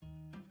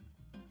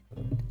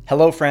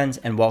Hello, friends,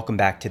 and welcome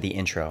back to the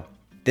intro.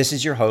 This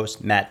is your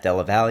host, Matt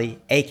Della Valle,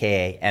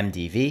 aka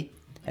MDV,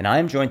 and I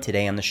am joined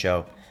today on the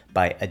show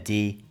by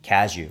Adee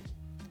Cazayoux.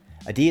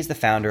 Adee is the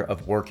founder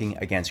of Working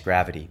Against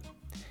Gravity.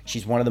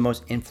 She's one of the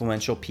most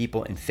influential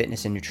people in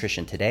fitness and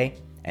nutrition today,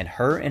 and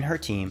her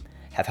team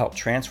have helped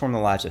transform the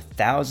lives of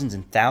thousands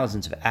and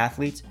thousands of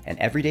athletes and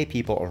everyday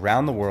people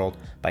around the world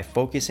by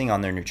focusing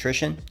on their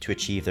nutrition to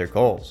achieve their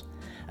goals.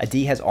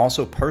 Adee has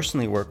also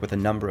personally worked with a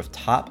number of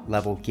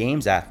top-level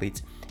games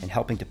athletes in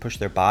helping to push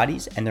their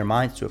bodies and their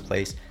minds to a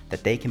place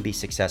that they can be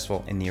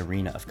successful in the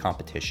arena of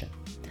competition.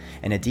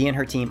 And Adee and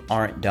her team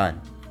aren't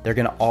done. They're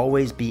going to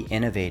always be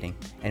innovating,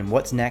 and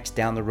what's next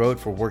down the road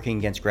for Working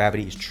Against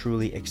Gravity is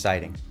truly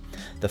exciting.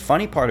 The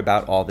funny part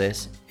about all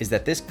this is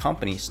that this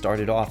company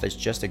started off as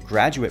just a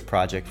graduate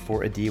project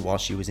for Adee while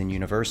she was in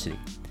university.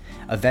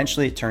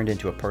 Eventually it turned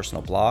into a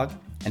personal blog,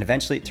 and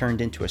eventually it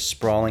turned into a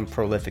sprawling,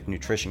 prolific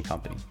nutrition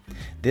company.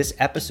 This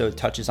episode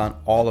touches on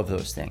all of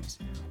those things.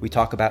 We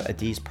talk about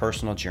Adee's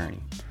personal journey.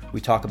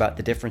 We talk about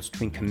the difference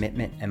between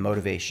commitment and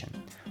motivation.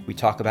 We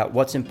talk about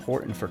what's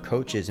important for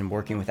coaches in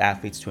working with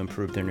athletes to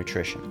improve their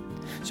nutrition.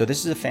 So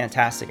this is a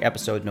fantastic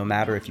episode no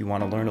matter if you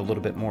want to learn a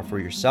little bit more for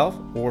yourself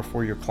or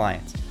for your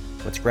clients.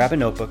 Let's grab a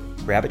notebook,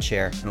 grab a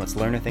chair, and let's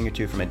learn a thing or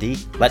two from Adee.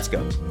 Let's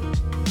go.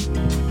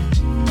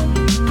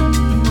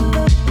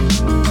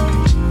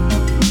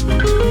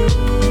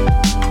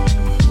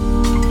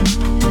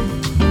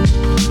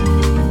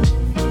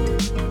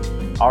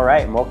 All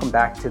right, and welcome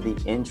back to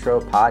the intro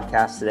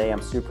podcast today.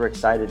 I'm super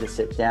excited to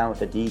sit down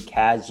with Adee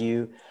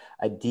Cazayoux.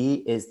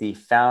 Adee is the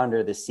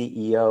founder, the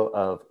CEO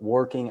of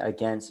Working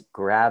Against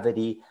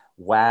Gravity,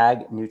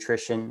 WAG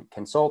Nutrition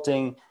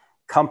Consulting,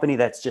 company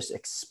that's just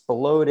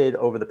exploded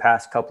over the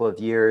past couple of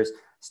years.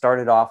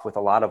 Started off with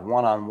a lot of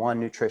one-on-one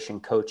nutrition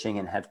coaching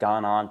and have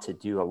gone on to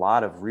do a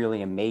lot of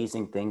really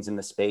amazing things in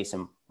the space.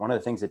 And one of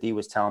the things Adee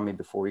was telling me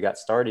before we got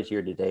started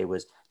here today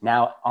was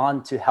now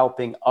on to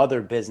helping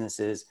other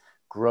businesses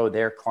grow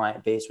their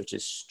client base, which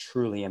is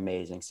truly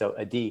amazing. So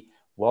Adee,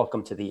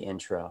 welcome to the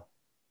intro.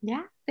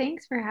 Yeah,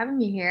 thanks for having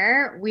me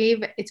here.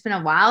 It's been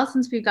a while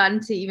since we've gotten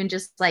to even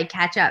just like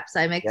catch up. So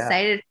I'm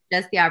excited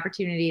just the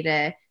opportunity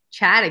to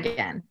chat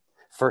again.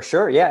 For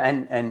sure. Yeah.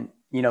 And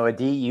you know,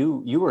 Adee,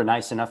 you were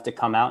nice enough to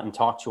come out and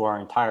talk to our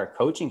entire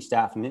coaching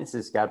staff. I mean, this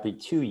has got to be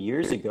 2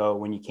 years ago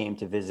when you came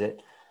to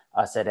visit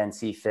us at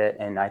NC Fit.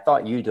 And I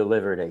thought you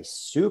delivered a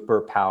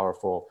super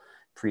powerful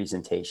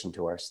presentation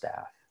to our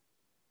staff.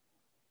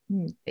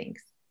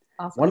 Thanks.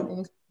 Awesome. It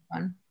was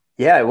fun.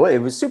 Yeah, it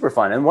was super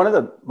fun. And one of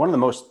the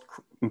most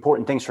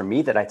important things for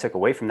me that I took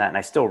away from that, and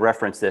I still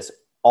reference this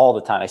all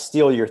the time, I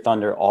steal your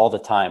thunder all the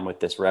time with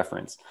this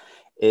reference,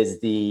 is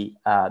the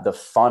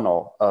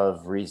funnel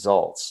of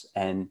results.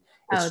 And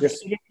it's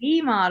just the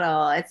A-to-B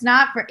model. It's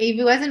not for,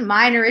 it wasn't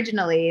mine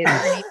originally.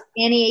 It's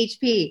Annie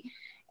HP,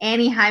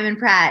 Annie Hyman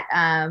Pratt.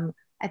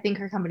 I think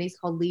her company is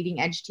called Leading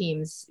Edge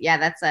Teams.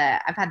 Yeah,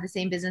 I've had the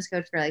same business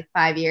coach for like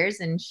 5 years,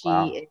 and she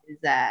is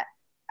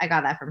I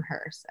got that from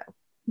her. So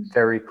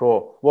very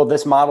cool. Well,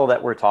 this model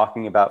that we're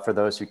talking about, for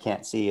those who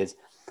can't see, is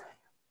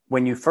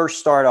when you first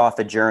start off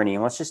a journey,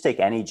 and let's just take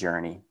any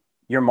journey,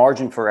 your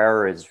margin for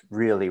error is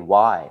really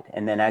wide.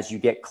 And then as you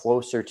get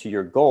closer to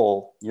your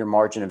goal, your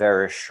margin of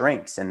error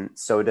shrinks. And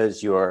so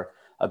does your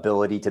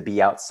ability to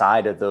be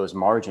outside of those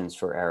margins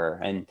for error.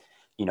 And,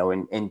 you know,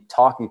 in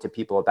talking to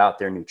people about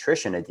their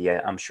nutrition, Adee,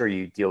 I'm sure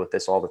you deal with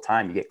this all the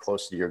time. You get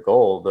closer to your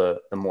goal, the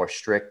more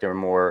strict or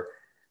more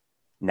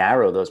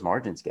narrow those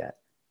margins get.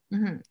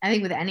 Mm-hmm. I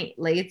think with any,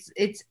 like,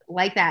 it's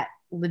like that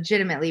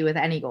legitimately with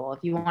any goal. If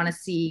you want to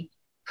see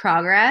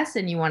progress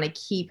and you want to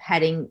keep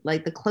heading,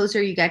 like the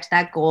closer you get to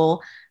that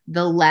goal,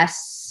 the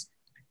less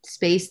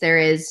space there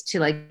is to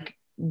like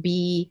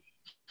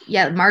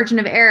margin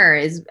of error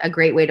is a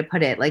great way to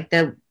put it. Like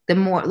the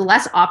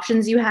less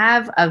options you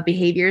have of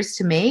behaviors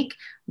to make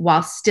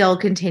while still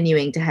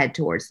continuing to head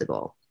towards the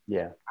goal.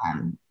 Yeah.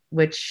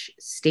 Which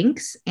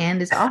stinks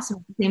and is awesome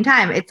at the same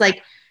time. It's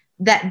like,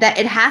 that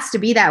it has to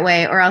be that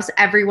way, or else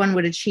everyone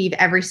would achieve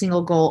every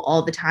single goal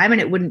all the time and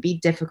it wouldn't be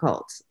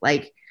difficult.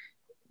 Like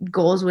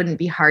goals wouldn't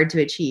be hard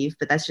to achieve,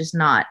 but that's just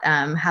not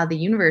how the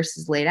universe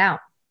is laid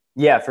out.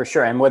 Yeah, for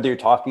sure. And whether you're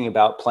talking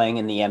about playing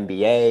in the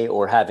NBA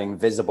or having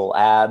visible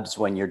abs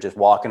when you're just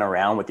walking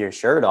around with your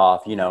shirt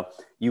off, you know,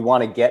 you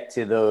want to get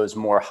to those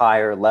more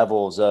higher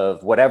levels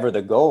of whatever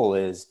the goal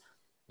is.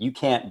 You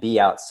can't be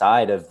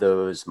outside of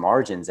those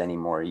margins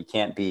anymore. You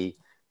can't be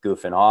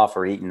goofing off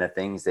or eating the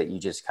things that you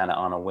just kind of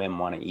on a whim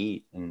want to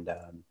eat. And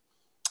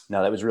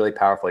no, that was really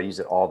powerful. I use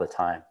it all the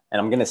time.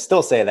 And I'm going to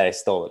still say that I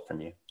stole it from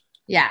you.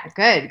 Yeah,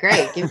 good.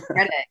 Great. Give me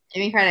credit.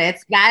 Give me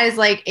credit. That is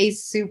like a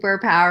super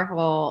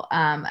powerful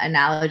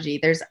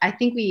analogy. I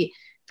think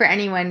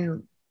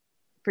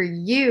for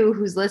you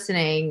who's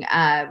listening,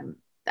 I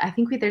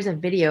think there's a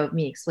video of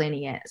me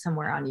explaining it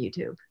somewhere on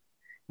YouTube.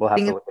 We'll have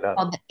to look it up.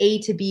 Called the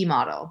A to B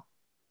model.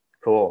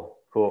 Cool.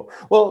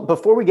 Well,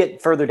 before we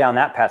get further down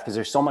that path, because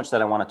there's so much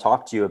that I want to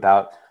talk to you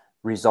about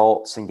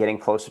results and getting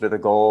closer to the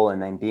goal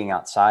and then being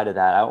outside of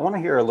that, I want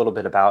to hear a little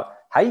bit about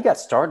how you got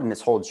started in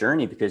this whole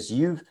journey, because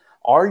you've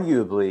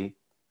arguably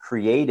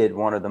created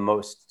one of the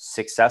most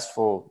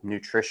successful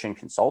nutrition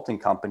consulting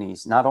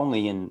companies, not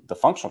only in the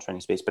functional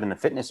training space, but in the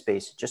fitness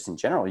space, just in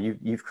general.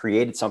 You've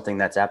created something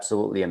that's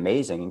absolutely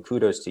amazing, and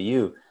kudos to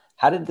you.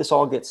 How did this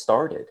all get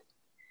started?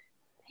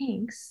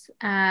 Thanks.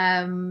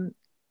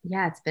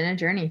 Yeah, it's been a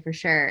journey for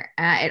sure.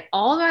 It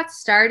all got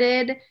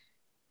started.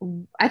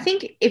 I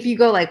think if you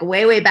go like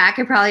way, way back,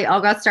 it probably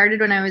all got started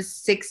when I was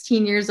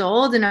 16 years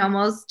old and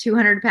almost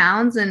 200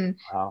 pounds, and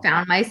Wow.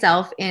 found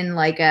myself in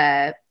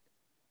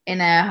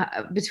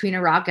between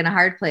a rock and a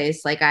hard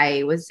place. Like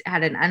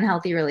had an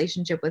unhealthy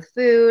relationship with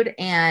food,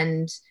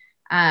 and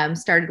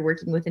started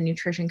working with a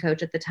nutrition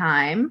coach at the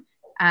time,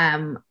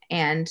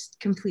 and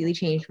completely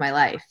changed my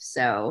life.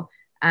 So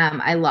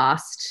I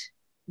lost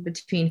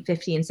between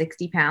 50 and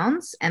 60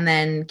 pounds, and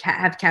then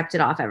have kept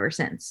it off ever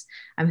since.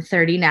 I'm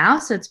 30 now,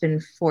 so it's been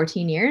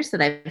 14 years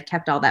that I've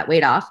kept all that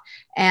weight off.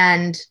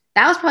 And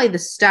that was probably the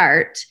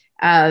start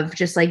of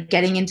just like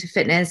getting into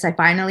fitness. I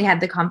finally had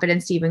the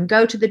confidence to even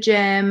go to the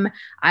gym.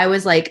 I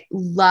was like,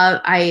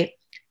 I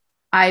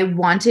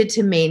wanted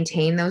to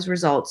maintain those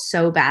results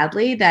so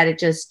badly that it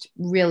just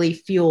really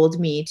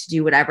fueled me to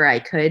do whatever I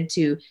could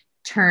to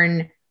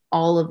turn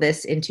all of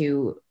this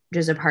into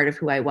just a part of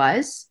who I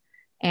was.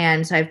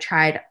 And so I've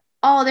tried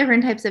all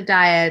different types of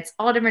diets,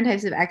 all different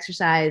types of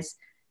exercise.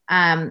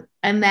 And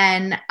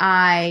then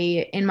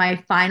in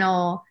my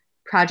final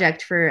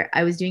project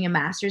I was doing a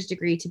master's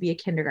degree to be a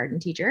kindergarten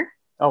teacher.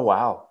 Oh,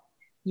 wow.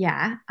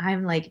 Yeah.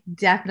 I'm like,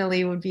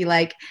 definitely would be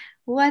like,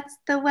 what's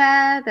the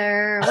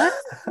weather?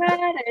 What's the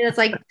weather? It's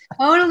like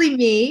totally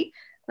me.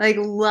 Like,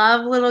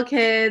 love little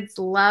kids,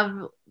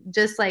 love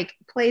just like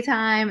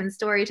playtime and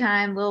story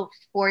time, little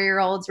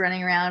 4-year-olds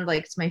running around.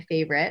 Like, it's my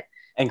favorite.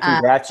 And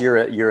congrats,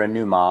 you're a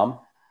new mom.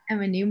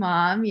 I'm a new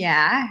mom.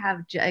 Yeah. I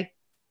have a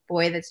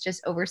boy that's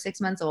just over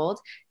 6 months old.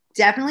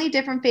 Definitely a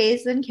different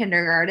phase than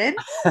kindergarten,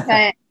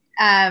 but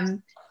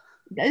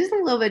just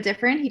a little bit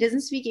different. He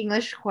doesn't speak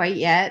English quite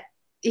yet,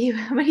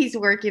 but he's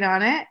working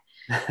on it.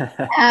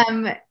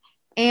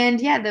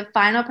 And yeah, the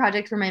final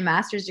project for my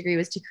master's degree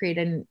was to create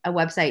a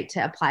website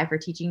to apply for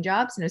teaching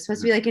jobs. And it was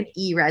supposed to be like an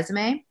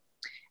e-resume.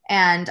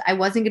 And I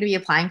wasn't going to be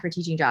applying for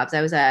teaching jobs.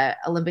 I was a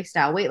Olympic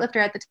style weightlifter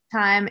at the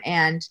time.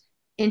 And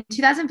in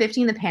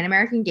 2015, the Pan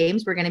American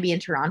Games were going to be in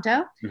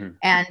Toronto. Mm-hmm.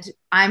 And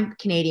I'm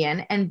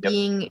Canadian. And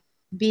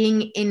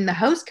being in the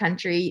host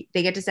country,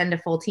 they get to send a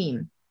full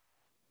team.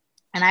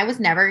 And I was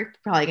never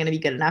probably going to be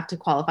good enough to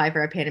qualify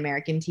for a Pan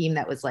American team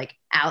that was like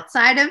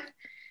outside of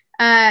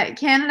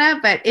Canada.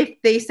 But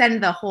if they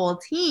send the whole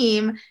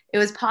team, it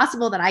was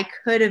possible that I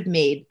could have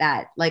made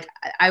that.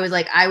 I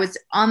was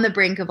on the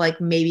brink of like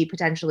maybe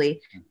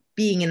potentially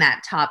being in the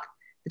top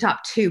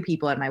 2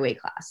 people in my weight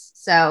class.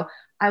 So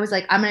I was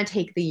like, I'm going to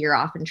take the year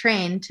off and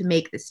train to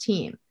make this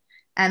team.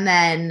 And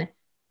then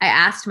I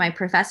asked my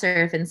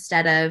professor if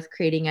instead of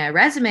creating a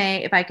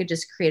resume, if I could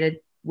just create a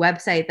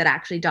website that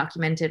actually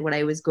documented what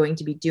I was going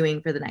to be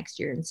doing for the next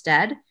year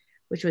instead,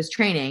 which was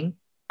training.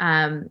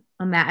 And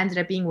that ended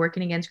up being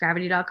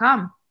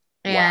workingagainstgravity.com.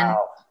 And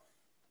wow.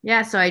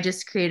 Yeah, so I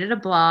just created a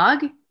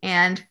blog,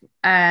 and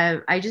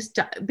I just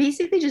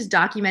basically just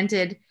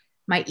documented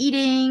my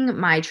eating,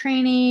 my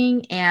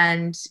training.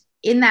 And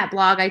in that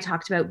blog, I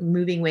talked about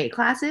moving weight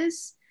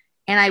classes,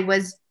 and I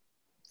was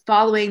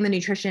following the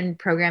nutrition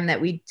program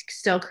that we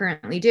still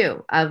currently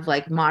do, of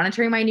like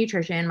monitoring my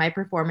nutrition, my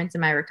performance,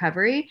 and my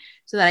recovery,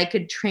 so that I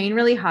could train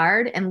really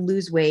hard and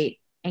lose weight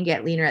and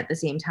get leaner at the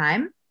same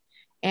time.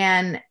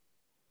 And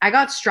I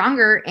got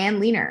stronger and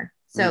leaner.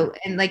 So,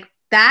 and like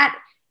that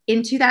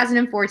in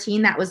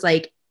 2014, that was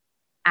like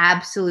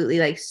absolutely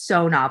like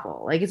so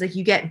novel. Like, it's like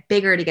you get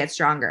bigger to get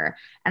stronger.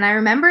 And I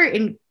remember I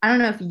don't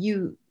know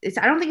if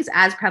I don't think it's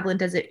as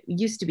prevalent as it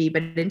used to be,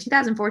 but in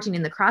 2014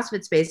 in the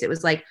CrossFit space, it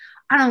was like,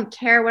 I don't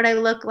care what I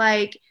look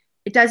like.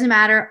 It doesn't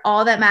matter.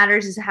 All that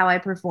matters is how I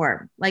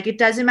perform. Like, it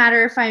doesn't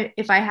matter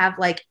if I have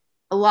like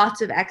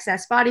lots of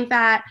excess body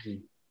fat.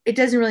 Mm-hmm. It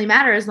doesn't really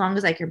matter as long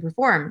as I can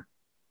perform,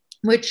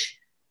 which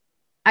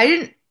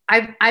I've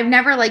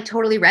never like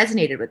totally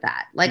resonated with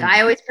that. Like,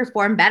 I always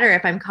perform better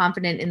if I'm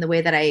confident in the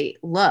way that I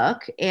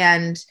look.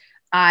 And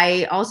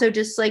I also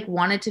just like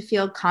wanted to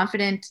feel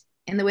confident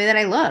in the way that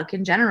I look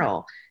in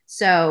general.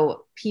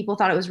 So people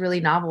thought it was really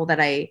novel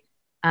that I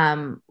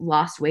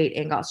lost weight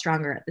and got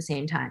stronger at the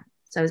same time.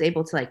 So I was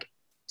able to like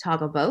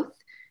toggle both.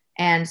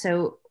 And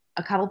so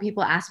a couple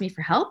people asked me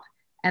for help,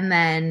 and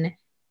then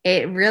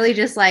it really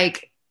just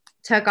like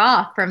took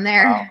off from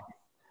there.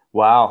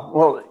 Wow.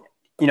 Well,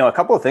 a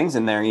couple of things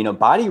in there,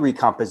 body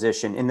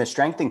recomposition in the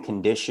strength and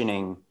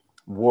conditioning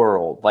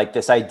world, like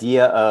this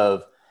idea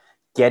of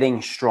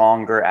getting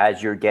stronger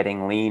as you're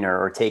getting leaner,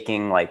 or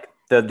taking like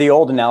the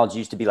old analogy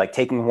used to be like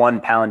taking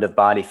 1 pound of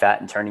body fat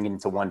and turning it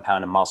into 1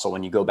 pound of muscle.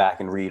 When you go back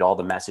and read all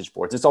the message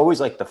boards, it's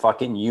always like the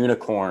fucking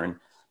unicorn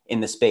in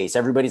the space.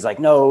 Everybody's like,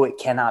 no, it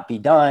cannot be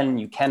done.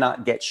 You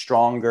cannot get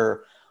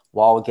stronger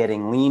while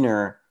getting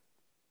leaner,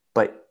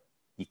 but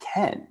you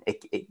can.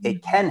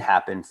 It can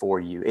happen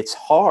for you. It's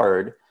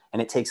hard.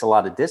 And it takes a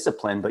lot of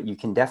discipline, but you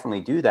can definitely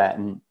do that.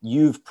 And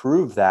you've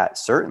proved that,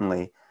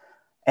 certainly.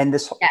 And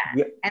this,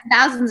 Yeah. And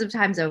thousands of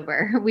times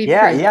over, we've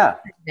yeah, proven yeah,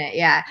 it.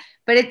 Yeah.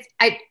 But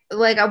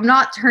I'm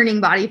not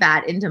turning body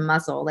fat into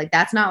muscle. Like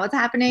that's not what's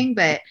happening,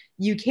 but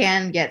you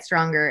can get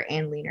stronger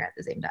and leaner at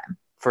the same time.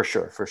 for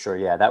sure, for sure.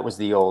 Yeah, that was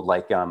the old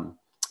like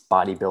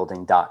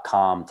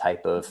bodybuilding.com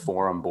type of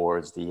forum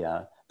boards,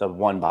 the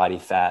one body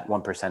fat,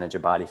 1%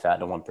 of body fat,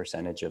 and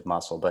 1% of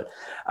muscle. But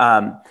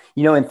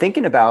and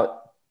thinking about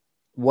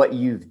what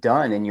you've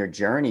done in your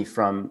journey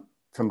from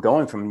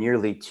going from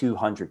nearly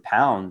 200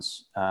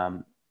 pounds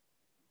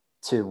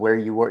to where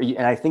you were,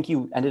 and I think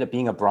you ended up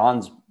being a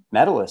bronze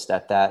medalist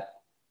at that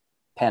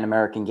Pan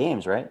American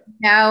Games, right?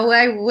 No,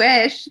 I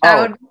wish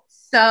that would be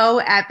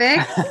so epic.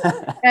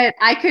 That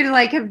I could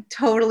like have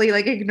totally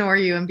like ignore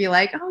you and be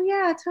like, oh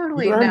yeah, You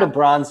totally. earned No, a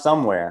bronze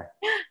somewhere.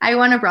 I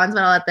won a bronze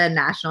medal at the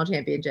national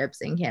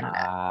championships in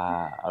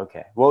Canada.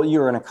 Okay. Well,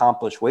 you're an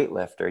accomplished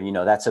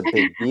weightlifter. That's a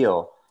big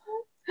deal.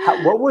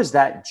 What was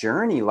that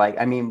journey like?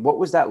 I mean, what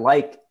was that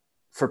like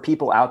for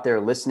people out there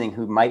listening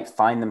who might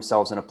find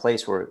themselves in a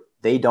place where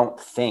they don't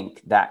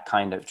think that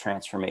kind of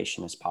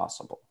transformation is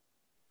possible?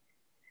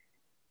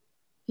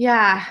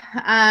 Yeah.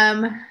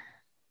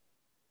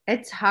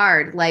 It's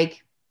hard.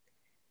 Like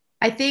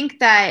I think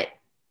that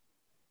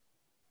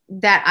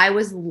I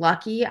was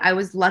lucky. I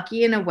was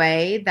lucky in a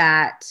way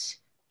that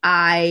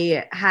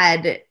I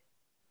had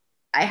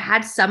I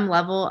had some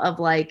level of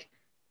like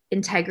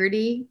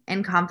integrity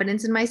and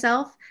confidence in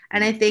myself.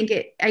 And I think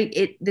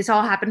this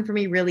all happened for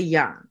me really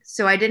young.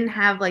 So I didn't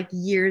have like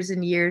years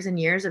and years and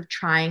years of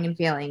trying and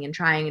failing and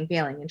trying and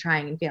failing and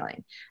trying and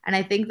failing. And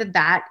I think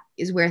that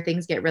is where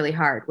things get really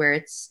hard, where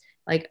it's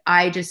like,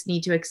 I just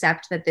need to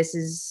accept that this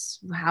is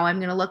how I'm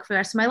going to look for the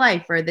rest of my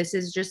life, or this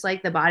is just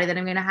like the body that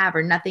I'm going to have,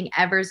 or nothing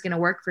ever is going to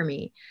work for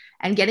me.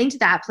 And getting to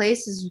that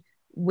place is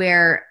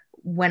where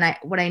what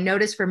I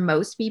notice for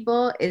most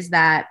people is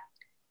that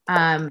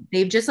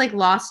they've just like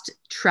lost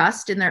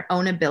trust in their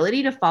own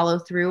ability to follow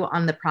through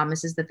on the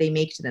promises that they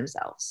make to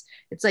themselves.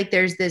 It's like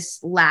there's this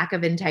lack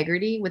of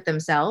integrity with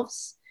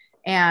themselves.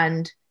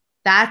 And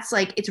that's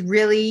like, it's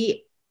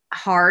really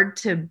hard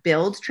to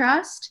build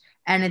trust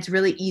and it's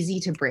really easy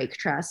to break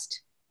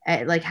trust.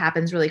 It like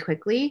happens really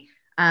quickly.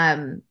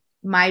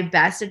 My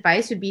best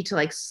advice would be to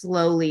like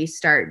slowly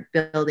start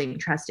building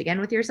trust again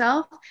with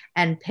yourself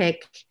and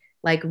pick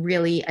like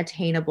really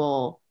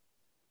attainable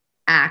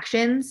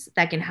actions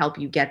that can help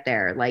you get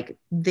there. Like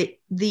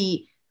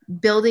the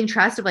building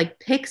trust of like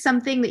pick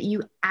something that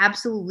you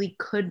absolutely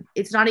could,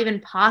 it's not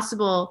even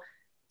possible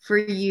for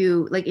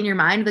you, like in your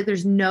mind, like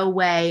there's no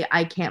way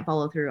I can't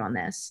follow through on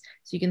this.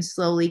 So you can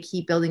slowly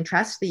keep building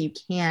trust that you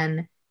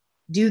can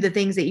do the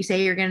things that you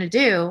say you're going to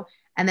do.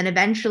 And then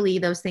eventually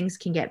those things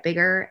can get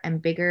bigger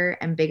and bigger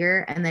and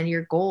bigger. And then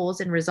your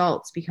goals and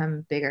results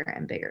become bigger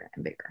and bigger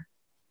and bigger.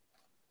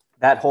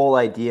 That whole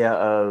idea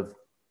of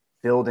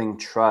building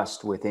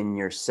trust within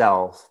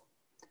yourself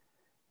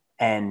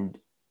and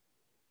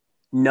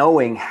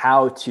knowing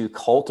how to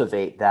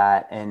cultivate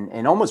that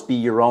and almost be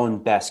your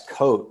own best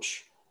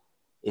coach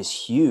is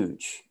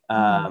huge.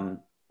 And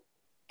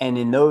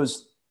in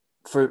those,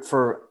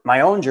 for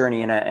my own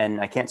journey,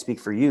 and I can't speak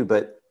for you,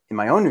 but in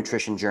my own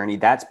nutrition journey,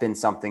 that's been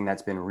something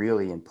that's been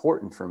really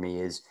important for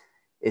me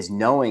is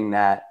knowing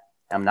that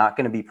I'm not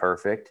going to be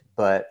perfect,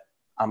 but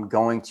I'm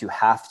going to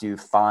have to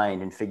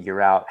find and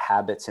figure out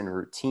habits and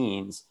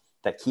routines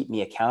that keep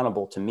me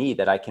accountable to me,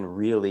 that I can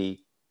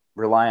really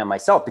rely on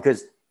myself.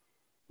 Because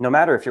no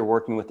matter if you're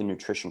working with a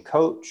nutrition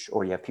coach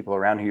or you have people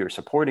around who are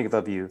supportive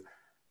of you,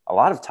 a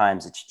lot of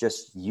times it's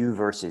just you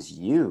versus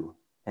you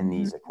in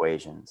these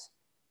equations.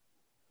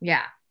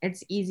 Yeah,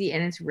 it's easy.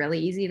 And it's really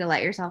easy to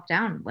let yourself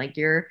down. Like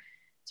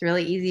it's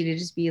really easy to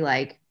just be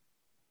like,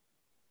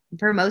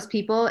 for most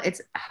people,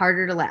 it's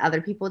harder to let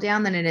other people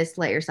down than it is to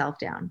let yourself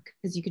down.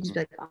 Because you can just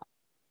be like, oh,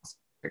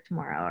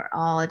 tomorrow, or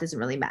oh, it doesn't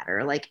really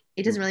matter. Like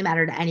it doesn't really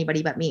matter to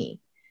anybody but me.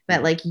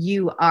 But like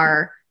you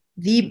are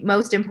the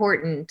most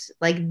important,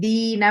 like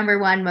the number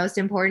one most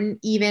important,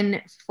 even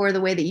for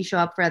the way that you show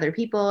up for other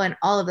people and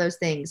all of those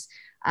things.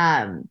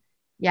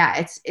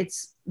 Yeah,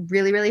 it's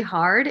really, really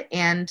hard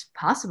and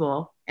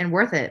possible and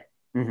worth it.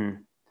 Mm-hmm.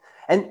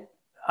 And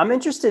I'm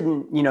interested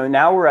in,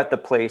 now we're at the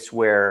place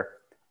where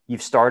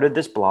you've started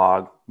this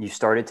blog, you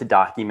started to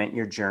document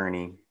your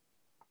journey.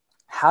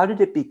 How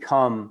did it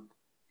become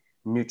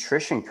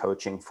nutrition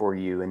coaching for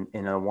you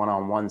in a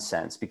one-on-one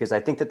sense? Because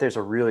I think that there's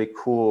a really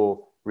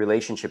cool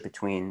relationship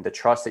between the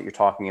trust that you're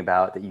talking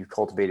about that you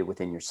cultivated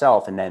within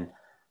yourself, and then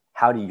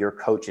how do your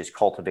coaches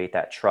cultivate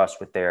that trust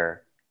with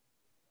their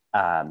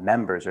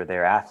members or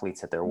their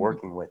athletes that they're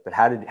working with? But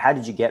how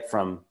did you get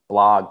from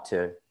blog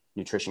to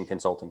nutrition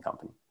consulting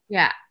company?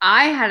 Yeah,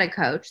 I had a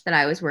coach that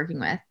I was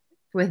working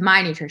with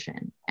my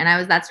nutrition,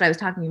 and that's what I was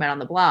talking about on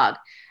the blog.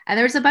 And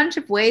there was a bunch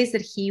of ways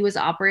that he was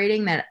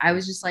operating that I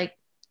was just like,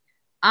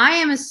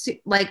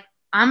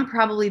 I'm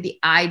probably the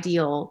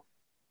ideal,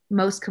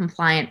 most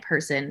compliant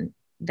person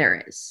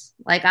there is.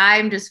 Like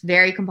I'm just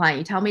very compliant.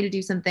 You tell me to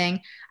do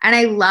something, and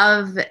I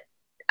love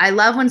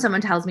when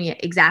someone tells me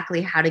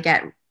exactly how to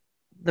get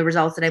the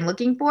results that I'm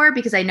looking for,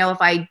 because I know if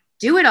I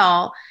do it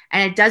all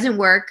and it doesn't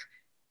work,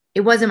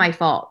 it wasn't my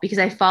fault because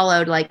I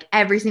followed like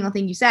every single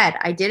thing you said.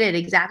 I did it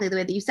exactly the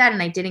way that you said,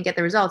 and I didn't get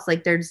the results.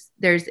 Like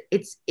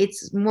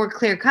it's more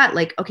clear cut.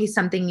 Like, okay,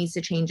 something needs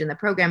to change in the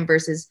program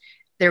versus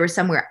there was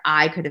somewhere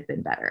I could have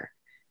been better.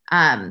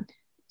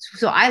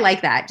 So I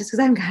like that just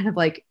because I'm kind of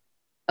like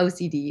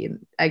OCD,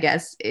 I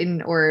guess,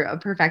 or a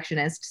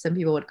perfectionist, some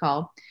people would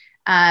call.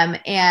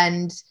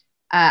 And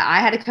I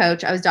had a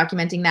coach. I was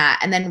documenting that,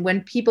 and then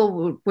when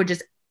people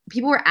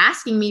were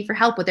asking me for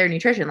help with their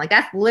nutrition. Like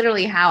that's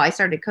literally how I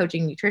started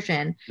coaching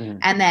nutrition. Mm-hmm.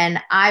 And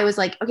then I was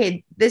like,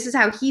 okay, this is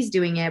how he's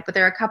doing it. But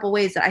there are a couple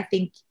ways that I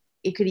think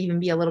it could even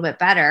be a little bit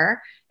better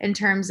in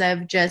terms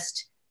of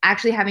just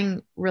actually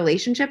having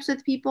relationships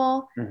with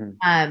people,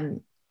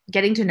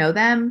 getting to know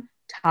them,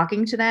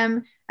 talking to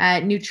them.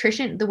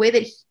 Nutrition, the way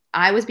that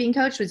I was being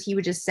coached was he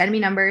would just send me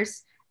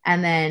numbers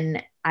and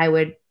then I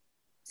would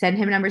send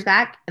him numbers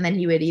back, and then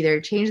he would either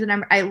change the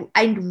number.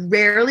 I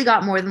rarely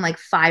got more than like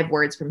 5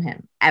 words from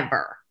him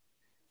ever.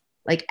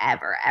 Like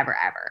ever.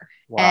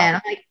 Wow. And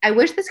I'm like, I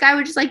wish this guy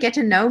would just like get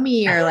to know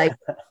me, or like,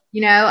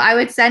 I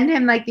would send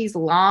him like these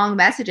long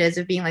messages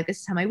of being like,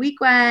 this is how my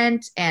week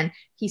went. And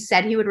he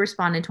said he would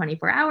respond in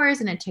 24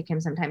 hours and it took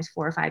him sometimes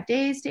 4 or 5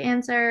 days to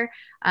answer.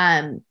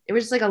 It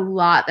was just like a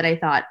lot that I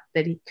thought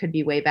that he could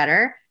be way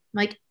better. I'm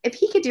like, if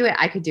he could do it,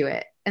 I could do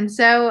it. And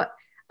so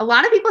a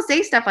lot of people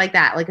say stuff like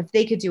that. Like if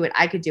they could do it,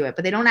 I could do it,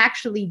 but they don't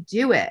actually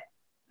do it.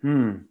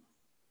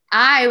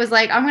 I was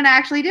like, I'm going to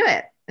actually do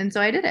it. And so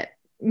I did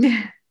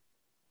it.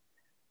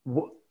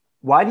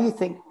 Why do you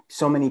think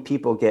so many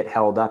people get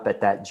held up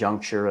at that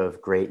juncture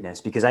of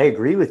greatness? Because I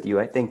agree with you.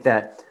 I think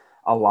that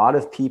a lot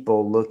of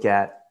people look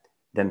at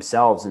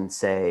themselves and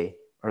say,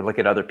 or look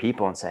at other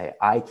people and say,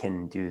 I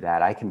can do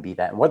that. I can be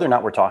that. And whether or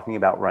not we're talking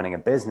about running a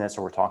business,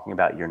 or we're talking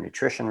about your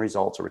nutrition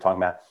results, or we're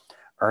talking about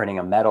earning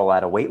a medal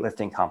at a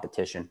weightlifting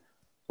competition,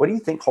 what do you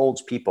think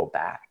holds people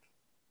back?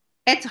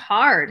 It's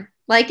hard.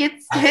 Like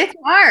it's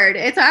hard.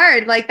 It's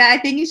hard. Like that. I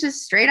think it's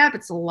just straight up.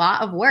 It's a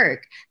lot of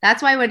work.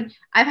 That's why when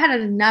I've had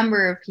a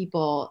number of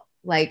people,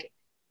 like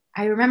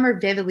I remember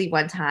vividly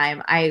one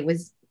time I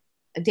was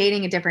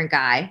dating a different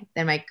guy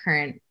than my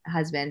current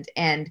husband.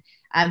 And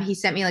he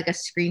sent me like a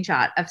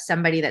screenshot of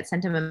somebody that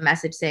sent him a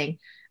message saying,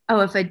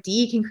 oh, if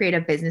Adee can create a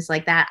business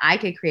like that, I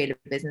could create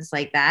a business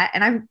like that.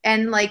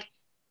 And like,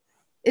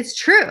 it's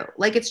true.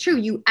 Like it's true.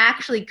 You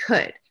actually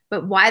could.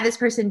 But why this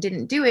person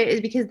didn't do it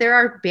is because there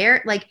are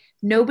like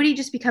nobody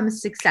just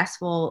becomes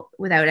successful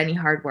without any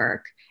hard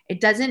work. It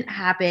doesn't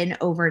happen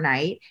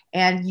overnight,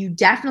 and you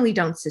definitely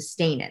don't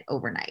sustain it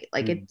overnight.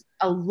 Like it's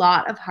a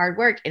lot of hard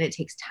work, and it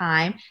takes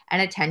time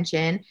and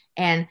attention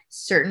and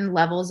certain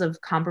levels of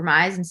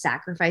compromise and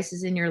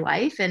sacrifices in your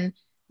life. And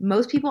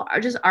most people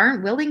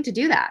aren't willing to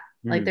do that.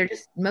 Like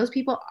most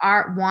people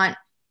want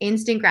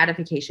instant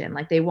gratification.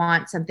 Like they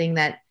want something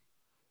that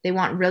they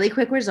want really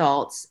quick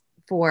results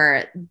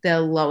for the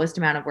lowest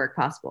amount of work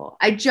possible.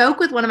 I joke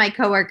with one of my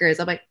coworkers.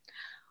 I'm like,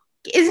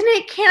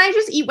 can't I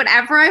just eat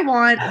whatever I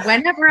want,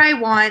 whenever I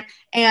want,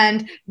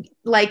 and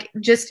like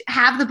just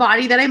have the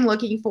body that I'm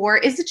looking for?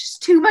 Is it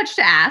just too much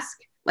to ask?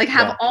 Like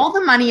have all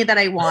the money that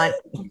I want,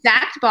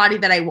 exact body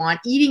that I want,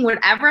 eating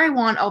whatever I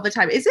want all the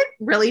time. Is it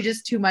really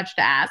just too much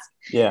to ask?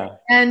 Yeah.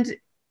 And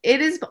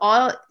it is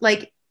all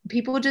like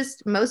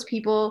most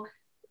people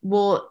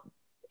will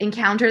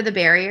encounter the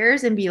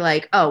barriers and be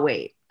like, oh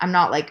wait, I'm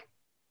not like,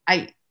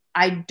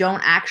 I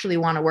don't actually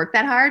want to work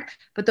that hard.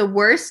 But the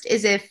worst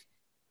is if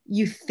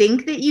you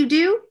think that you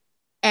do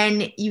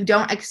and you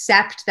don't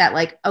accept that,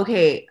 like,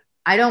 okay,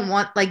 I don't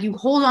want, like, you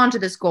hold on to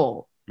this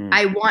goal.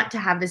 I want to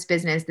have this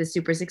business, this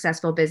super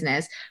successful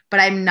business, but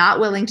I'm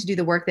not willing to do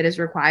the work that is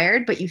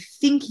required, but you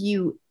think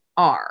you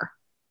are.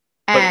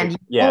 And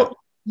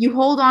you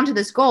hold on to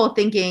this goal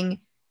thinking,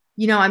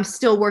 I'm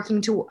still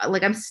working to,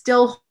 like, I'm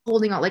still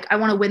holding on, like, I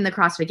want to win the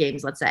CrossFit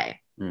Games, let's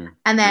say.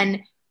 And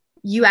then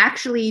you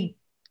actually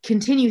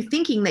continue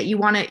thinking that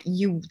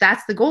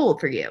that's the goal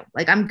for you.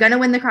 Like, I'm going to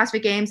win the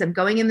CrossFit Games. I'm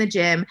going in the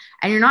gym,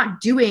 and you're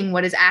not doing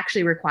what is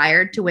actually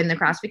required to win the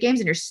CrossFit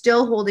Games. And you're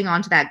still holding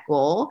on to that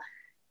goal.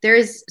 There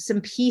is some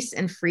peace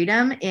and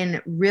freedom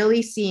in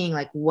really seeing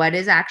like what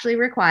is actually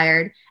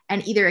required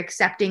and either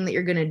accepting that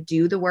you're going to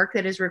do the work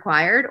that is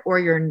required or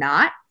you're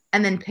not,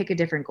 and then pick a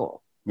different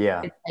goal.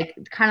 Yeah. It's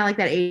like kind of like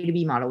that A to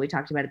B model we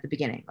talked about at the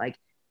beginning. Like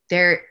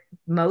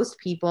most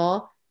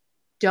people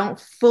don't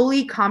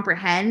fully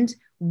comprehend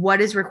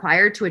what is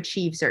required to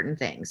achieve certain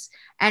things.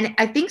 And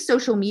I think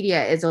social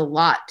media is a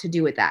lot to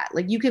do with that.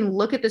 Like you can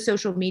look at the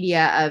social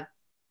media of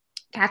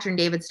Katrin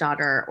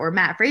Davidsdottir or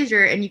Matt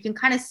Fraser, and you can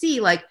kind of see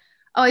like,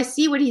 oh, I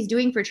see what he's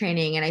doing for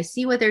training, and I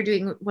see what they're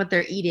doing, what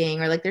they're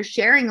eating, or like they're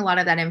sharing a lot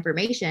of that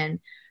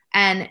information.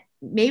 And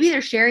maybe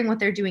they're sharing what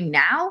they're doing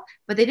now,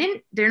 but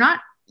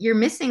you're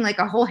missing like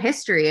a whole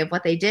history of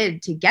what they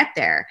did to get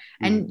there.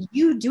 And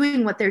you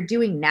doing what they're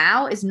doing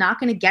now is not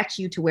going to get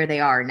you to where they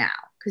are now,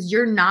 because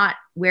you're not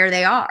where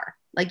they are.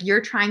 Like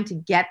you're trying to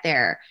get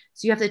there.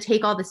 So you have to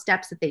take all the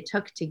steps that they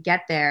took to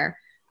get there.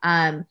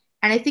 And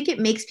I think it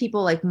makes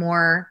people like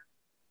more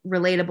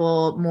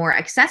relatable, more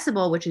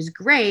accessible, which is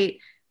great,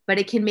 but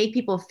it can make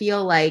people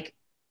feel like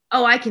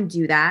oh, I can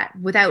do that,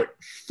 without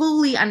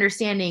fully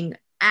understanding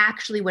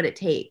actually what it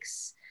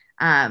takes,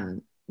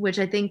 which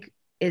I think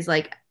is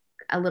like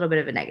a little bit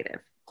of a negative.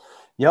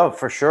 Yo,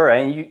 for sure.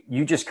 And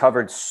you just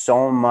covered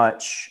so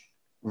much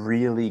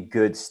really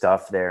good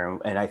stuff there.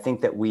 And I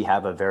think that we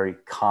have a very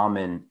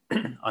common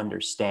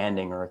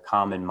understanding or a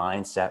common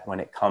mindset when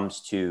it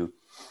comes to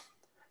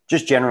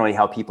just generally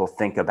how people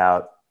think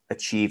about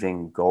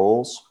achieving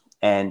goals.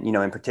 And, you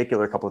know, in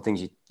particular, a couple of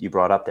things you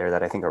brought up there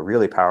that I think are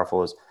really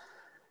powerful is,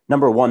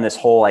 number one, this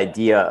whole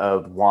idea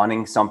of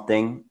wanting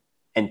something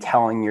and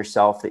telling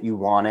yourself that you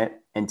want it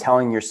and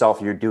telling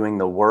yourself you're doing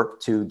the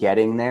work to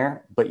getting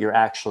there, but you're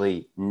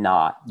actually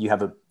not. You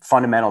have a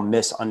fundamental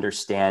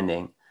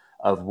misunderstanding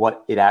of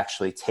what it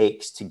actually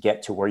takes to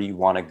get to where you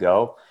want to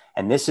go.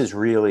 And this is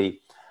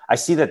really, I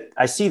see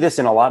this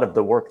in a lot of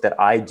the work that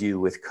I do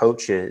with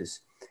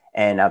coaches.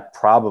 And I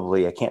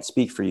can't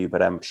speak for you,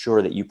 but I'm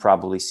sure that you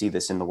probably see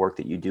this in the work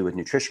that you do with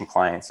nutrition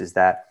clients, is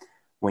that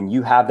when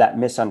you have that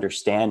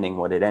misunderstanding,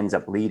 what it ends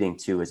up leading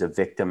to is a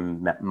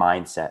victim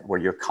mindset where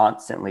you're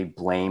constantly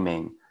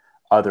blaming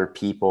other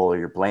people or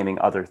you're blaming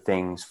other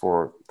things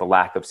for the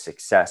lack of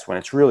success, when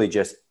it's really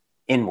just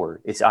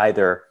inward. It's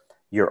either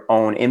your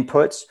own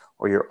inputs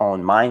or your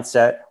own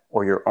mindset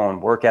or your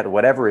own work ethic,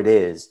 whatever it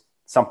is,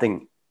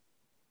 something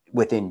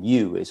within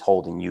you is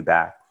holding you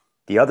back.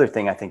 The other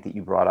thing I think that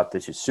you brought up,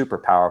 that's just super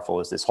powerful,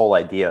 is this whole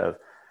idea of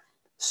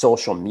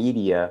social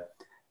media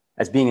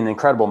as being an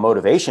incredible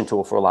motivation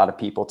tool for a lot of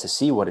people to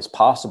see what is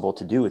possible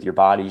to do with your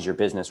bodies, your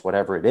business,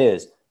 whatever it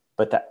is.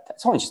 But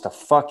that's only just a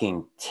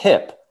fucking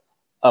tip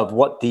of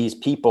what these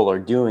people are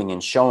doing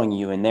and showing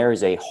you. And there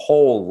is a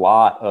whole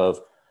lot of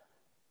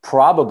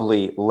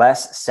probably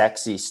less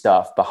sexy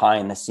stuff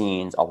behind the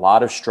scenes, a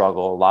lot of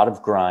struggle, a lot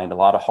of grind, a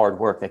lot of hard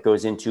work that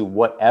goes into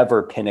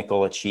whatever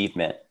pinnacle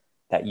achievement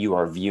that you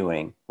are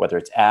viewing, whether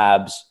it's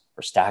abs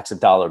or stacks of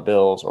dollar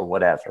bills or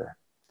whatever.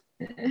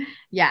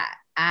 Yeah,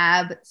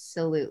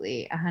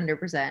 absolutely.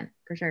 100%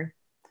 for sure.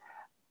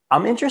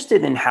 I'm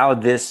interested in how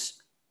this,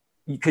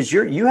 because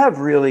you have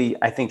really,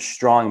 I think,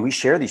 we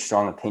share these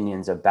strong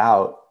opinions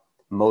about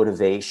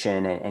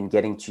motivation and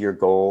getting to your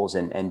goals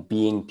and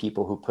being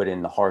people who put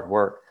in the hard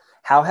work.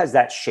 How has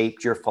that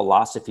shaped your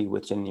philosophy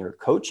within your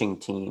coaching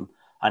team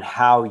on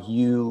how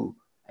you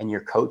and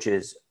your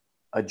coaches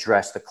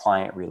address the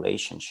client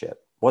relationship?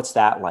 What's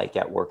that like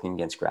at Working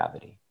Against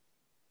Gravity?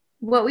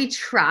 What we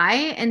try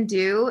and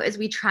do is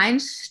we try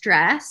and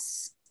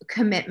stress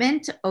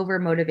commitment over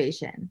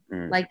motivation.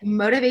 Like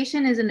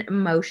motivation is an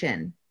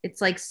emotion.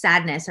 It's like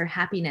sadness or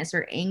happiness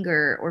or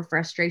anger or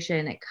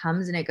frustration. It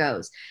comes and it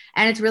goes.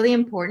 And it's really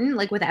important.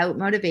 Like without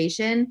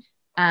motivation,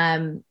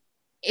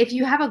 if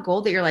you have a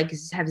goal that you're like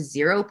have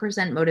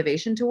 0%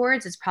 motivation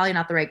towards, it's probably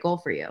not the right goal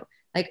for you.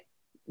 Like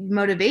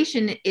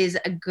motivation is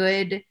a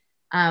good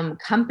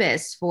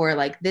compass for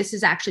like, this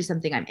is actually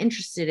something I'm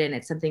interested in.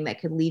 It's something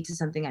that could lead to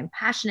something I'm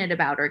passionate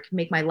about, or it can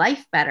make my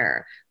life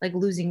better, like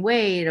losing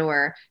weight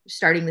or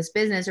starting this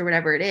business or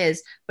whatever it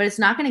is. But it's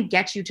not going to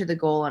get you to the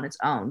goal on its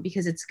own,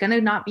 because it's going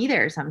to not be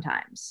there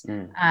sometimes.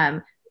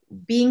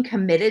 Being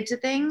committed to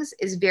things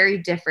is very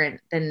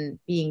different than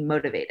being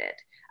motivated.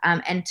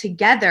 And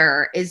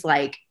together is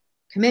like,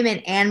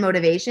 commitment and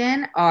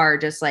motivation are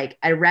just like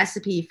a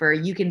recipe for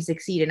you can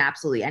succeed in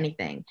absolutely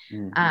anything.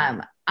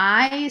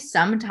 I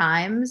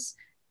sometimes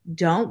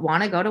don't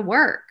want to go to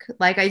work.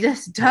 Like I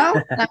just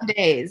don't some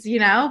days,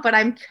 but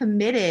I'm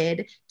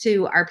committed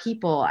to our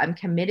people. I'm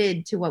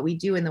committed to what we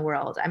do in the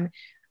world.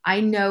 I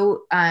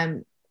know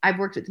I've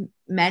worked with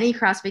many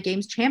CrossFit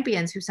Games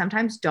champions who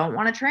sometimes don't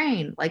want to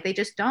train. Like they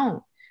just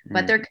don't,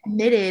 but they're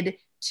committed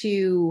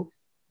to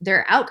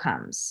their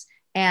outcomes.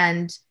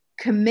 And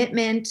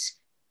commitment,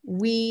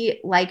 we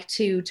like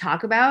to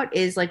talk about,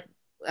 is like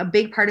a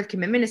big part of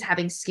commitment is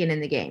having skin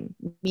in the game,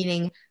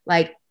 meaning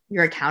like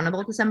you're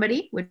accountable to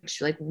somebody,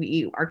 which like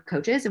we are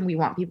coaches and we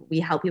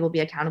help people be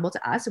accountable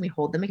to us and we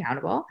hold them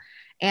accountable.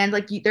 And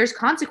like there's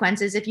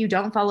consequences if you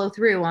don't follow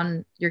through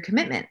on your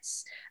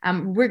commitments,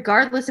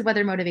 regardless of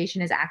whether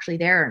motivation is actually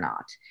there or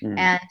not.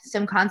 And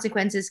some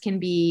consequences can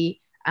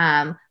be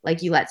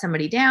like you let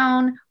somebody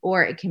down,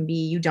 or it can be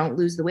you don't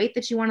lose the weight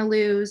that you want to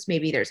lose.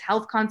 Maybe there's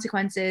health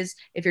consequences.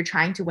 If you're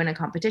trying to win a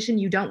competition,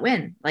 you don't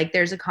win. Like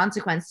there's a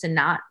consequence to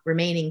not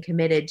remaining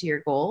committed to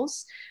your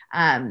goals.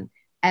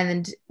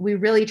 And we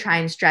really try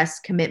and stress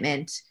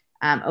commitment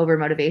over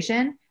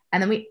motivation.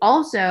 And then we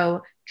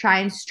also try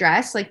and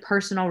stress like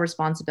personal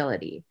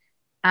responsibility.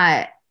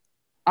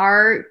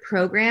 Our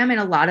program in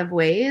a lot of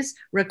ways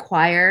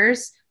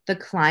requires the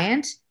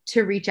client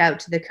to reach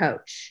out to the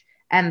coach.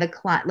 And the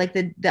client, like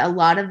a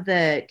lot of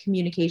the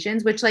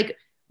communications, which like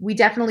we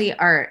definitely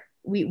are,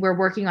 we're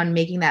working on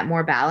making that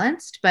more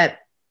balanced, but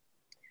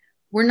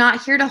we're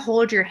not here to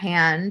hold your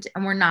hand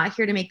and we're not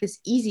here to make this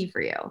easy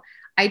for you.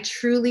 I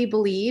truly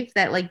believe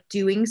that like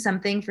doing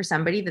something for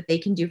somebody that they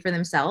can do for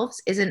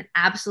themselves is an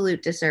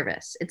absolute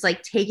disservice. It's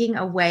like taking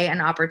away an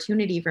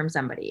opportunity from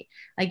somebody.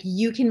 Like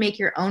you can make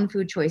your own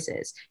food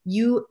choices.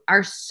 You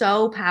are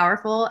so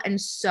powerful and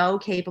so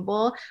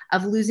capable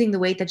of losing the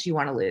weight that you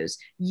want to lose.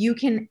 You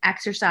can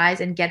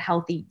exercise and get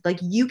healthy. Like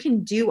you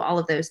can do all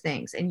of those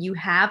things and you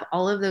have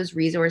all of those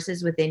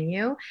resources within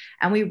you.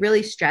 And we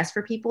really stress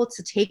for people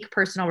to take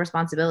personal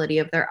responsibility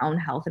of their own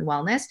health and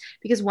wellness,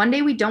 because one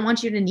day we don't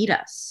want you to need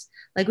us.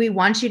 Like we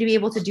want you to be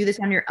able to do this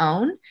on your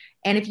own.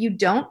 And if you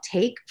don't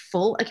take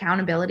full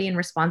accountability and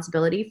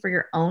responsibility for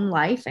your own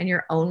life and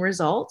your own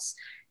results,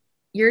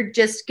 you're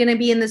just going to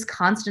be in this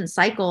constant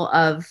cycle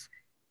of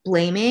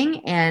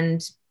blaming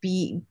and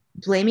be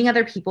blaming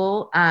other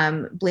people,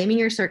 blaming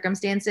your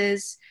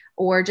circumstances,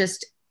 or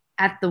just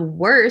at the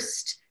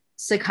worst,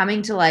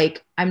 succumbing to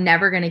like, I'm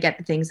never going to get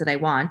the things that I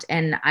want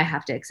and I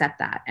have to accept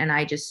that. And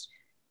I just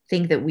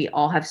think that we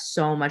all have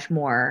so much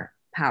more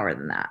power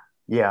than that.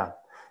 Yeah.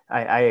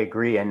 I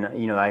agree. And,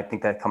 I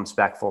think that comes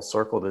back full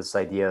circle to this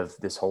idea of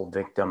this whole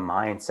victim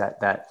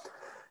mindset that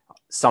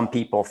some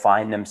people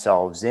find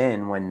themselves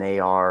in when they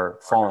are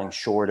falling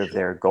short of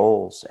their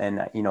goals.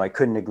 And, I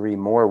couldn't agree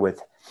more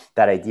with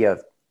that idea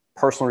of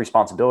personal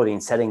responsibility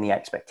and setting the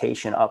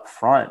expectation up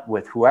front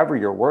with whoever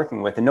you're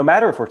working with. And no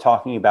matter if we're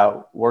talking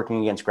about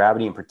working against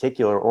gravity in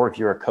particular, or if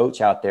you're a coach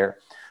out there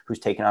who's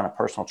taken on a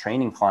personal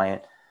training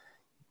client,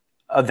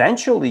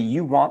 eventually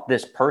you want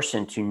this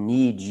person to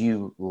need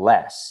you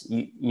less,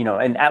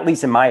 and at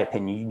least in my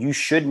opinion, you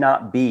should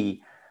not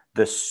be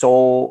the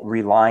sole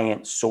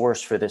reliant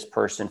source for this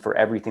person for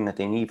everything that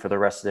they need for the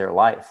rest of their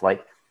life.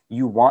 Like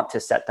you want to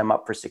set them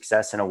up for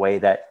success in a way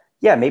that,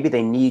 yeah, maybe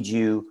they need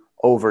you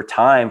over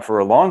time for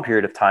a long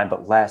period of time,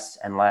 but less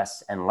and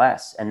less and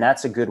less. And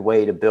that's a good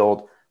way to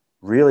build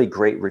really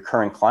great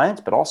recurring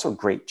clients, but also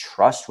great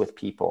trust with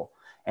people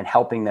and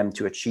helping them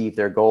to achieve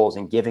their goals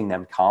and giving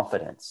them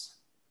confidence.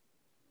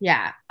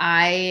 Yeah,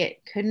 I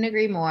couldn't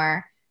agree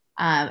more.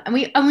 And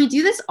we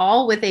do this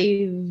all with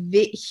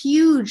a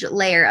huge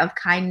layer of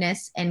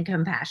kindness and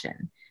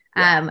compassion.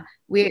 Yeah.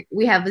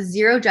 We have a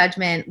zero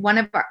judgment. One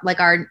of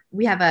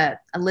we have a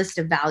list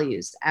of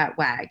values at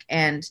WAG,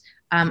 and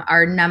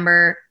our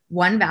number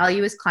one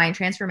value is client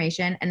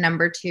transformation, and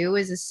number two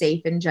is a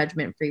safe and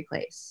judgment-free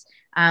place.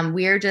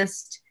 We are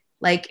just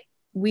like,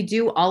 we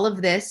do all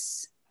of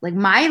this. Like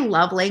my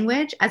love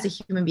language as a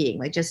human being,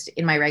 like just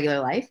in my regular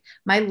life,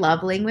 my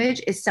love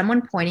language is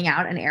someone pointing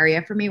out an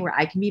area for me where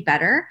I can be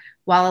better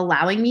while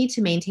allowing me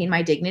to maintain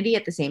my dignity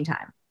at the same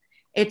time.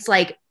 It's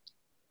like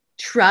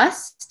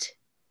trust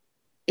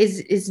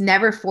is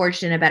never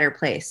forged in a better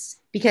place,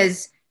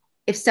 because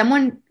if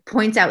someone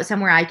points out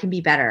somewhere I can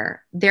be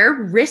better,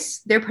 they're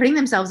putting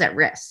themselves at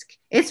risk.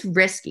 It's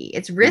risky.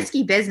 It's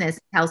risky business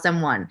to tell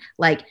someone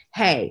like,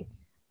 hey,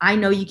 I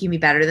know you can be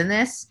better than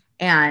this.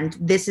 And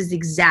this is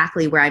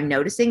exactly where I'm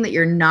noticing that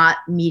you're not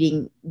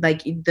meeting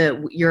like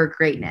your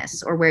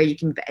greatness or where you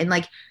can, and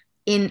like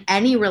in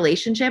any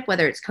relationship,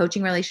 whether it's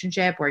coaching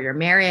relationship or your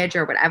marriage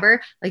or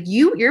whatever, like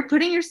you're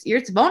putting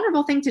it's a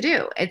vulnerable thing to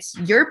do.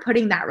 You're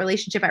putting that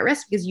relationship at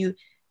risk because you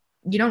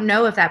don't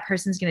know if that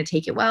person's going to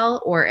take it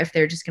well, or if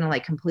they're just going to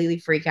like completely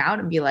freak out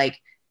and be like,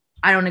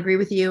 I don't agree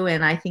with you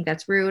and I think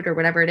that's rude or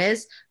whatever it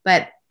is.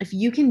 But if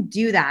you can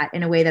do that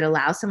in a way that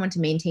allows someone to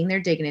maintain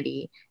their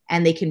dignity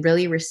and they can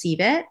really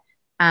receive it,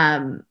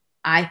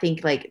 I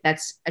think like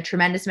that's a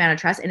tremendous amount of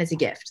trust, and it's a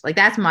gift. Like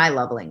that's my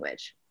love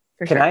language.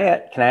 Can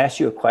I ask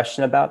you a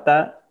question about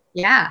that?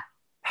 Yeah.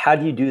 How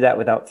do you do that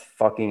without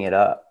fucking it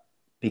up?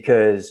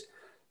 Because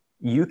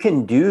you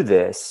can do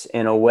this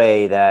in a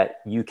way that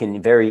you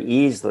can very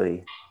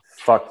easily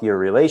fuck your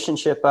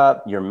relationship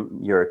up,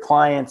 your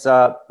clients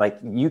up. Like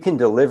you can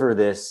deliver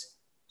this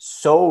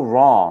so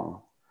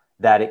wrong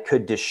that it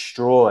could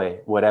destroy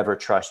whatever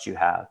trust you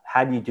have.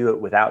 How do you do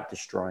it without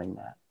destroying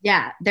that?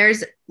 Yeah,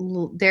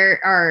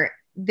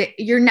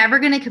 you're never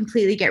going to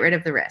completely get rid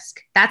of the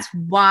risk. That's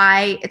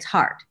why it's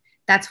hard.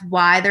 That's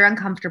why they're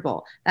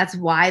uncomfortable. That's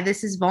why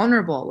this is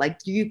vulnerable. Like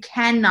you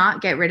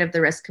cannot get rid of the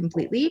risk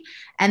completely.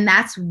 And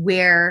that's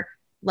where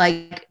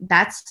like,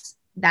 that's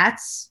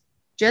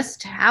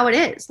just how it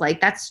is. Like,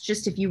 that's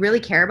just, if you really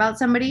care about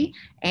somebody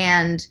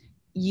and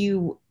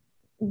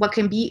what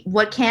can be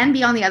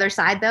on the other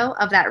side though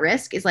of that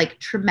risk is like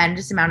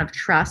tremendous amount of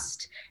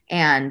trust.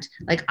 And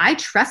like, I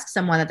trust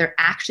someone that they're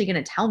actually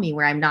going to tell me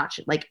where I'm not,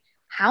 like,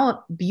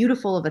 how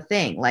beautiful of a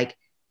thing, like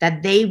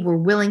that they were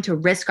willing to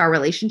risk our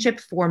relationship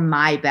for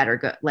my better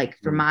good, like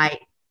for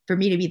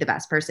me to be the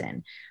best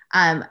person.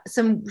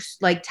 Some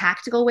like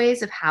tactical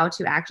ways of how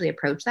to actually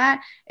approach that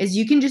is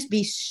you can just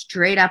be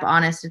straight up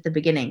honest at the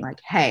beginning.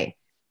 Like, hey,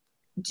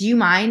 do you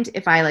mind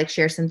if I like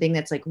share something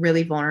that's like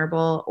really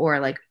vulnerable, or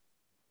like,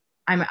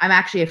 I'm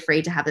actually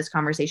afraid to have this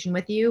conversation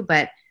with you,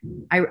 but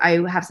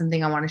I have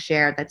something I want to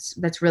share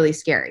that's really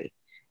scary.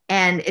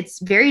 And it's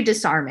very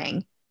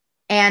disarming.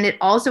 And it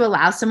also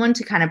allows someone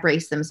to kind of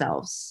brace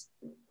themselves.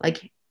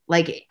 Like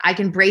I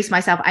can brace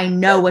myself. I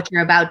know what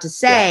you're about to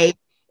say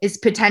is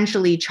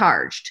potentially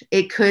charged.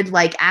 It could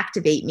like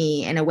activate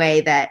me in a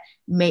way that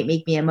may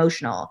make me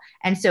emotional.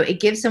 And so it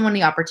gives someone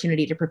the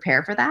opportunity to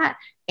prepare for that.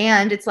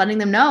 And it's letting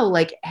them know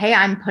like, hey,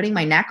 I'm putting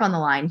my neck on the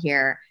line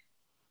here.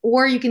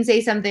 Or you can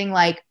say something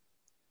like,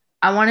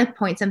 I want to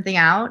point something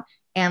out,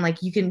 and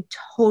like you can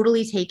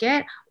totally take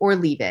it or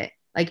leave it.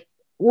 Like,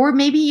 or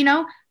maybe,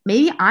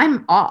 maybe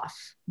I'm off,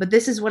 but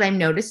this is what I'm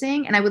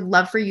noticing. And I would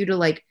love for you to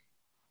like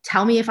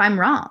tell me if I'm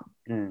wrong.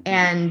 Mm-hmm.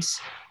 And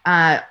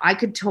I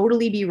could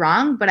totally be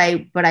wrong, but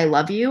I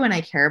love you and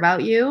I care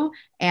about you.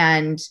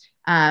 And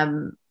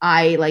I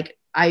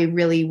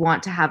really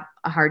want to have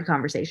a hard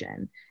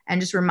conversation,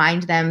 and just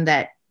remind them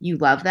that you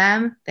love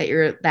them,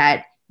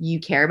 that you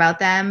care about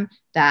them,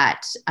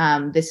 that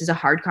this is a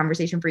hard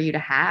conversation for you to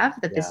have,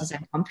 that this is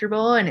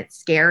uncomfortable and it's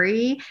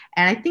scary.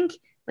 And I think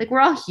like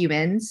we're all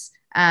humans,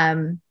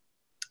 and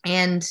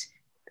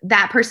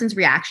that person's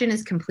reaction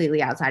is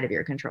completely outside of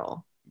your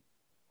control.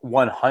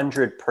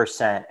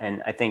 100%.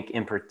 And I think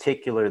in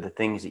particular, the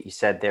things that you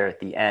said there at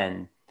the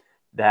end,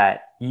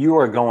 that you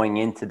are going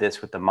into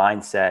this with the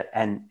mindset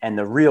and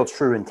the real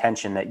true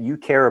intention that you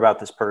care about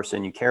this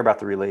person, you care about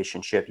the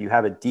relationship, you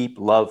have a deep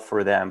love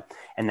for them,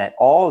 and that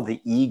all of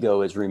the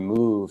ego is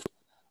removed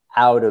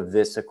out of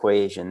this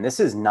equation. This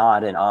is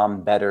not an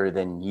I'm better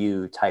than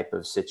you type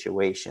of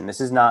situation.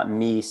 This is not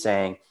me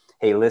saying,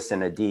 hey,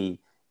 listen, Adee,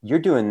 you're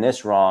doing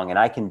this wrong and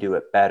I can do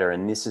it better,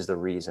 and this is the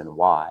reason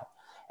why.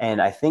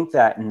 And I think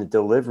that in the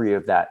delivery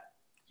of that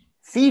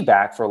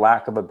feedback, for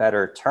lack of a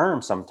better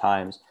term,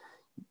 sometimes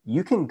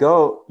you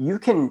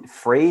can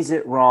phrase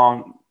it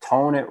wrong,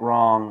 tone it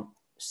wrong,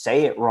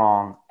 say it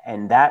wrong.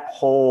 And that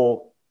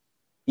whole,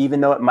 even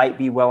though it might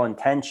be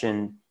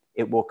well-intentioned,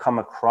 it will come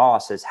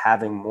across as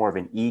having more of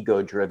an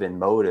ego-driven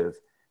motive.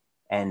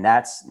 And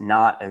that's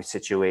not a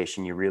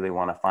situation you really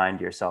want to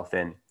find yourself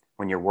in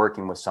when you're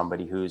working with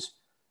somebody who's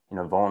in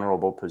a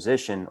vulnerable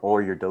position,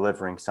 or you're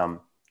delivering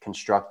some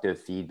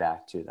constructive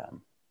feedback to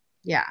them.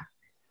 Yeah,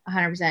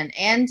 100%.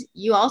 And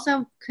you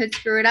also could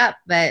screw it up,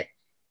 but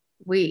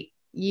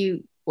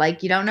you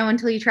don't know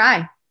until you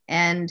try.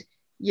 And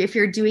if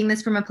you're doing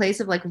this from a place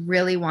of like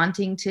really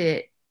wanting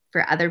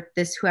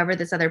whoever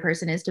this other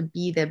person is, to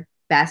be the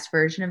best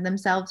version of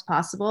themselves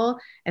possible,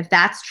 if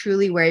that's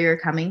truly where you're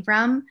coming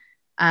from,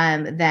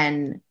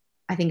 then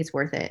I think it's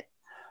worth it.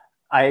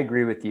 I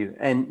agree with you.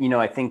 And,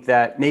 I think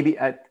that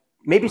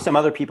maybe some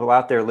other people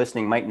out there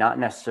listening might not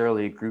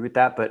necessarily agree with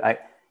that, but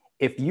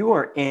if you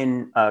are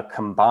in a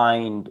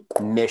combined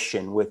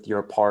mission with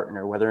your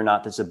partner, whether or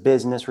not there's a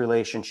business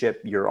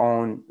relationship, your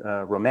own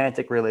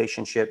romantic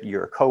relationship,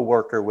 you're a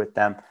coworker with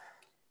them,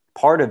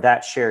 part of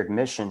that shared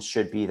mission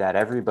should be that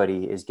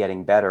everybody is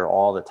getting better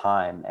all the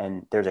time,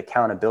 and there's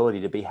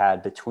accountability to be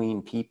had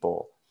between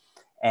people.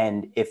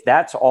 And if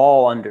that's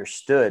all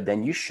understood,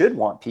 then you should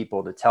want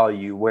people to tell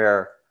you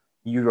where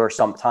you are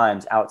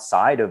sometimes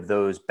outside of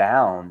those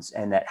bounds,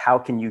 and that how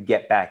can you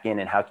get back in,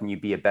 and how can you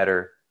be a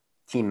better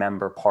team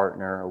member,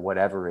 partner, or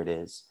whatever it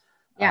is.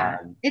 Yeah.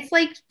 It's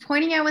like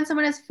pointing out when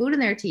someone has food in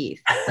their teeth.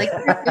 Like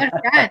you're a good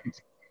friend.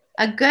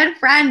 A good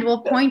friend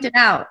will point it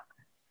out.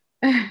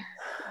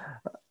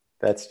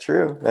 That's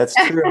true. That's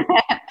true.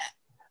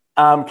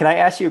 Can I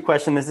ask you a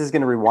question? This is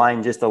going to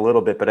rewind just a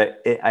little bit,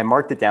 but I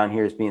marked it down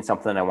here as being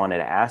something I wanted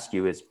to ask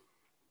you, is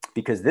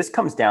because this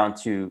comes down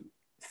to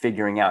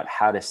figuring out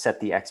how to set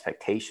the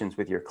expectations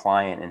with your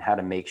client and how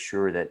to make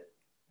sure that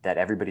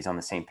everybody's on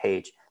the same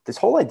page. This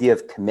whole idea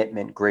of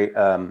commitment,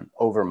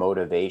 over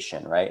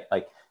motivation, right?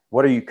 Like,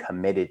 what are you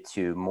committed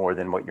to more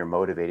than what you're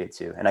motivated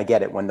to? And I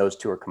get it, when those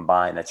two are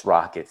combined, that's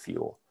rocket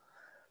fuel.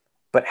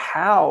 But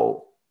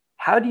how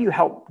do you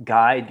help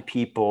guide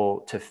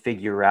people to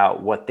figure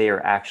out what they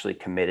are actually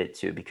committed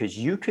to? Because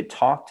you could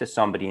talk to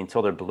somebody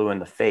until they're blue in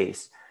the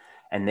face,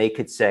 and they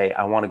could say,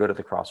 I want to go to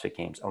the CrossFit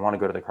Games. I want to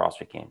go to the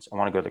CrossFit Games. I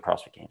want to go to the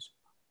CrossFit Games.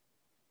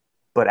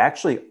 But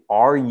actually,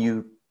 are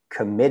you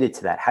committed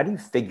to that? How do you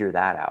figure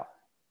that out?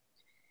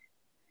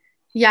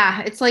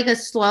 Yeah, it's like a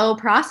slow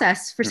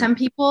process. For some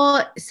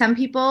people,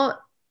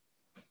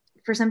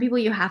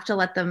 you have to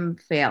let them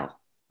fail.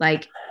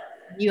 Like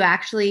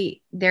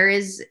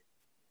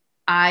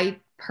I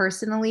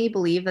personally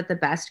believe that the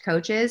best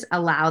coaches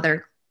allow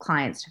their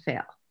clients to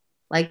fail.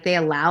 Like they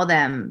allow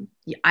them.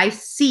 I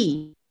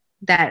see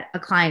that a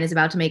client is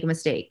about to make a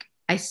mistake.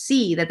 I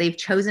see that they've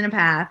chosen a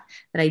path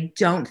that I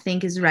don't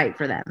think is right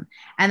for them.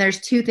 And there's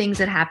two things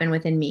that happen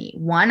within me.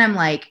 One, I'm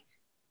like,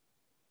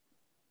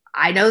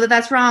 I know that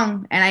that's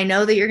wrong, and I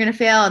know that you're going to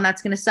fail, and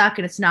that's going to suck,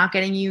 and it's not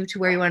getting you to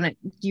where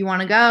you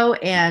want to go.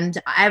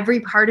 And every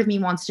part of me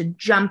wants to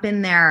jump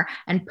in there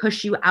and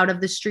push you out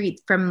of the street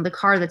from the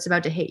car that's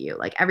about to hit you,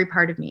 like every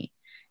part of me.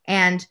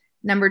 And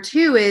number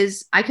two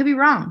is I could be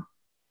wrong,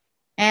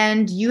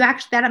 and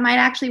that might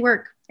actually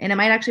work, and it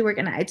might actually work,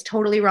 and it's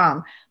totally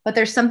wrong. But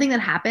there's something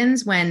that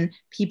happens when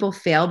people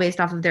fail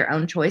based off of their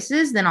own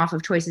choices than off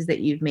of choices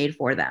that you've made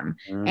for them.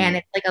 And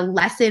it's like a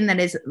lesson that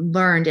is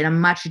learned in a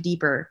much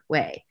deeper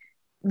way,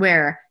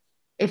 where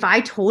if I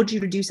told you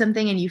to do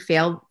something and you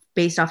fail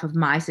based off of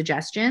my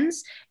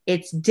suggestions,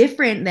 it's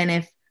different than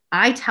if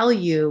I tell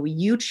you,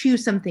 you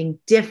choose something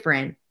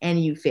different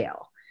and you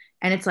fail.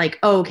 And it's like,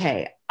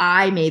 okay,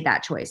 I made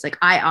that choice. Like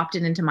I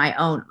opted into my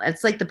own.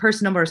 It's like the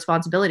personal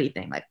responsibility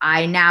thing. Like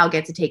I now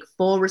get to take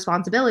full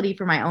responsibility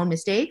for my own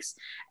mistakes.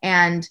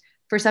 And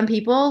for some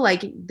people,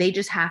 like they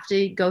just have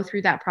to go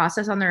through that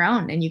process on their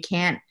own. And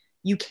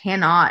you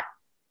cannot,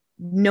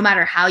 no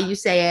matter how you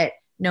say it,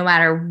 no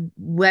matter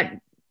what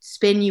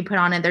spin you put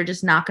on it, they're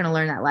just not going to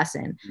learn that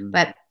lesson. Mm-hmm.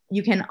 But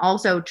you can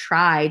also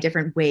try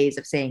different ways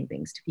of saying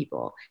things to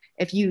people.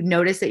 If you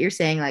notice that you're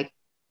saying like,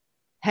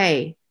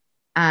 hey,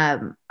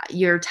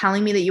 you're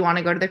telling me that you want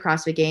to go to the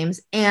CrossFit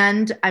Games,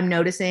 and I'm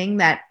noticing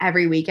that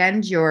every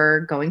weekend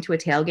you're going to a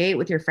tailgate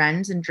with your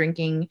friends and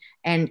drinking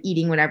and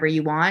eating whatever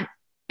you want,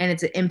 and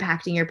it's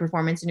impacting your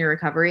performance and your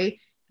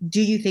recovery.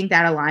 Do you think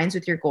that aligns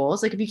with your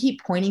goals? Like if you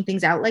keep pointing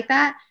things out like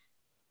that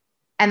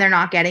and they're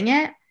not getting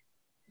it,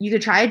 you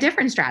could try a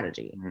different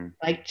strategy. Mm-hmm.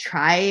 Like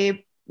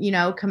try,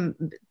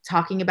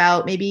 talking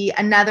about maybe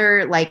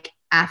another like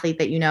athlete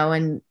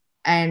that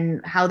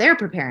and how they're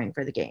preparing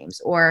for the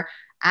games, or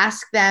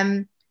ask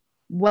them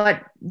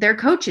what their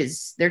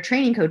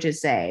training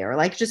coaches say, or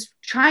like just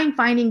trying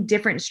finding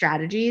different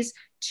strategies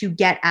to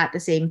get at the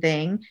same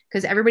thing,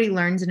 because everybody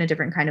learns in a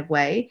different kind of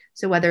way.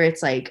 So whether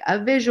it's like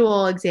a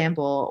visual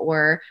example,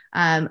 or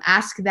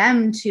ask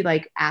them to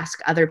like ask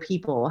other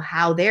people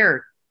how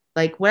they're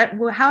like,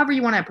 however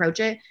you want to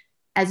approach it,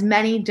 as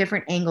many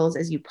different angles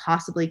as you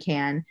possibly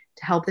can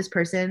to help this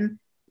person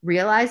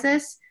realize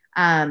this,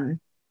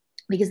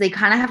 because they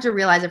kind of have to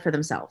realize it for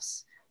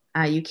themselves.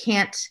 You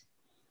can't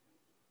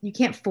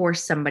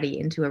force somebody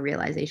into a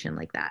realization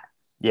like that.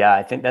 Yeah,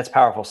 I think that's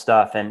powerful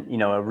stuff. And,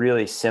 a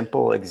really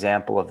simple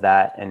example of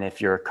that. And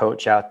if you're a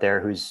coach out there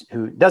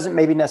who doesn't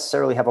maybe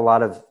necessarily have a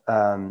lot of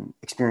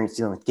experience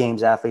dealing with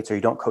games athletes, or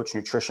you don't coach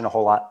nutrition a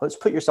whole lot, let's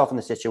put yourself in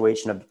the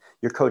situation of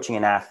you're coaching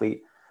an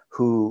athlete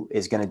who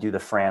is going to do the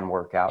Fran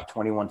workout,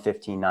 21,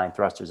 15, 9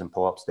 thrusters and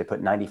pull-ups. They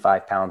put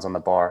 95 pounds on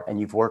the bar, and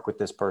you've worked with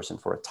this person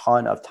for a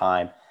ton of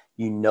time.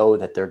 You know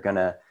that they're going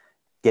to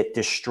get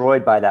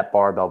destroyed by that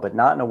barbell, but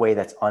not in a way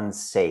that's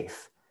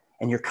unsafe.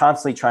 And you're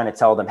constantly trying to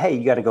tell them, hey,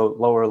 you got to go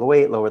lower the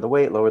weight, lower the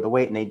weight, lower the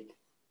weight. And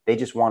they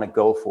just want to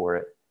go for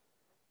it.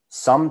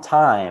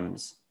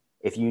 Sometimes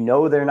if you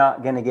know they're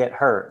not going to get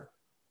hurt,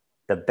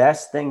 the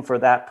best thing for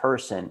that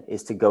person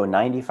is to go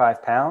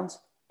 95 pounds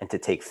and to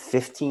take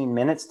 15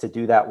 minutes to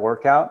do that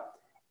workout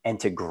and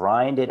to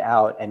grind it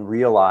out and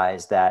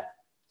realize that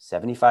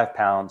 75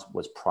 pounds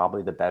was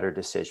probably the better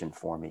decision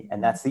for me.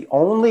 And that's the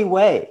only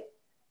way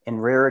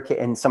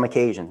in some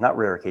occasions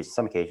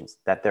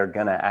that they're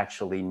going to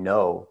actually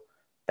know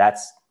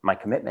that's my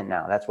commitment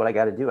now. That's what I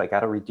got to do. I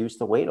got to reduce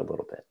the weight a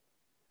little bit.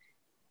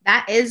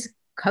 That is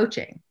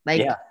coaching.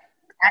 That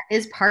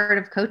is part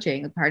of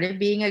coaching. Part of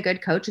being a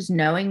good coach is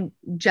knowing,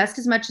 just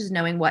as much as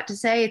knowing what to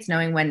say, it's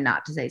knowing when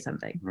not to say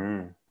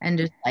something. And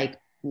just like,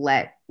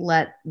 let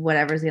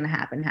whatever's going to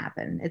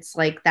happen. It's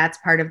like, that's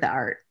part of the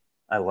art.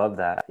 I love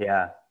that.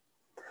 Yeah.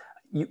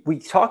 We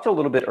talked a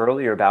little bit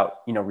earlier about,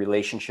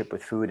 relationship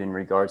with food in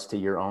regards to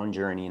your own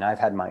journey. And I've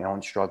had my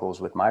own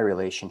struggles with my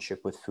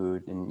relationship with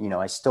food. And,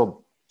 I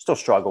still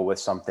struggle with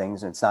some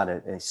things, and it's not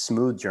a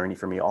smooth journey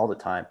for me all the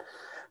time.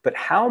 But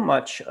how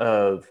much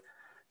of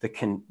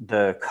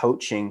the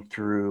coaching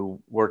through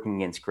working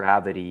against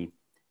gravity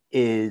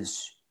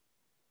is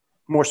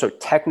more so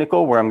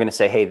technical, where I'm going to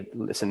say, hey,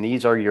 listen,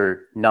 these are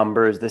your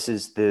numbers. This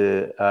is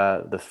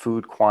the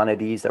food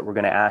quantities that we're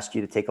going to ask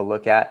you to take a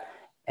look at.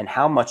 And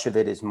how much of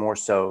it is more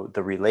so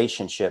the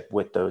relationship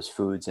with those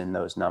foods and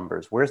those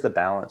numbers? Where's the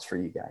balance for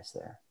you guys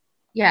there?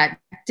 Yeah,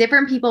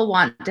 different people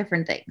want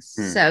different things.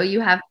 So you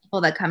have people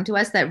that come to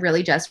us that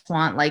really just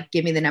want, like,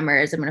 give me the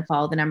numbers. I'm going to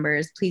follow the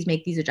numbers. Please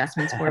make these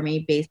adjustments for me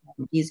based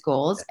on these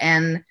goals.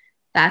 And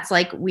that's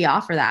like, we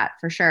offer that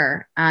for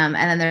sure. And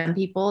then there are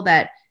people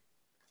that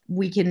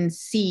we can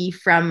see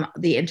from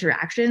the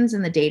interactions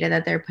and the data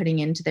that they're putting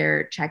into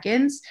their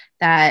check-ins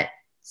that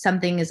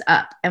something is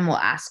up, and we'll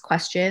ask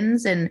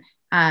questions. And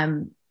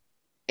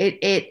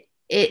it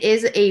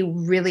is a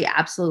really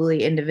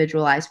absolutely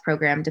individualized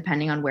program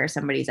depending on where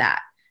somebody's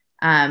at.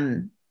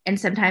 And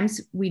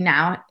sometimes we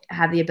now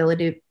have the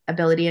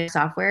ability in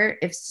software.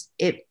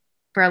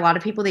 For a lot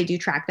of people, they do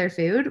track their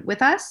food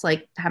with us,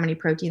 like how many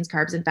proteins,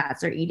 carbs, and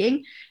fats they're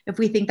eating. If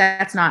we think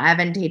that's not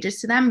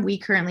advantageous to them, we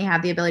currently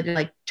have the ability to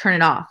like turn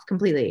it off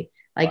completely.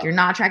 Like, wow, you're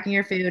not tracking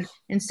your food.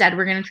 Instead,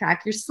 we're going to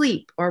track your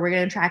sleep, or we're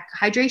going to track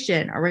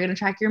hydration, or we're going to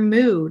track your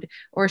mood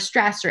or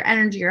stress or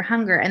energy or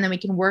hunger. And then we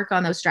can work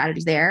on those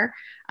strategies there.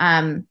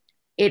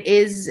 It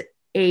is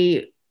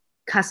a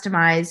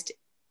customized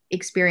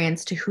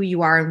experience to who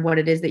you are and what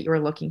it is that you're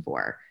looking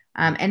for.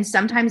 And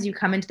sometimes you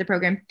come into the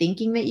program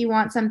thinking that you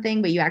want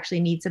something, but you actually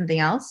need something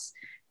else.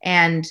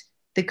 And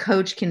the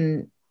coach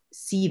can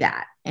see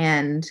that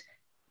and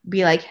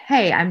be like,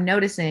 hey, I'm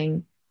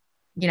noticing,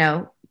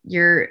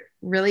 you're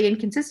really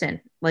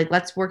inconsistent. Like,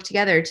 let's work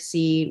together to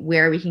see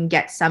where we can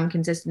get some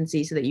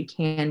consistency so that you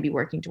can be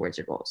working towards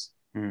your goals.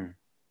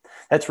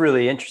 That's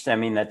really interesting. I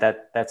mean,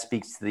 that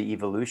speaks to the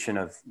evolution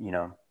of,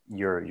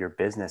 your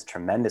business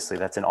tremendously.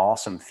 That's an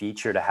awesome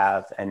feature to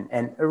have,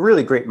 and a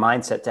really great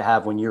mindset to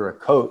have when you're a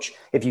coach.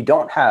 If you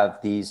don't have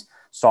these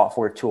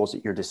software tools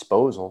at your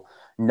disposal,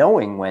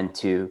 knowing when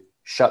to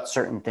shut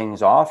certain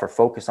things off or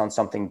focus on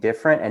something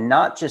different, and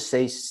not just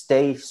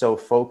stay so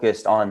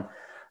focused on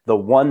the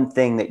one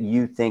thing that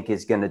you think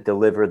is going to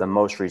deliver the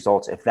most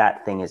results, if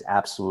that thing is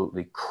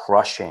absolutely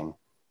crushing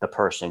the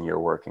person you're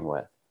working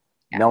with.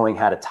 Yeah. Knowing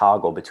how to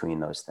toggle between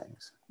those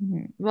things.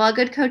 Mm-hmm. Well, a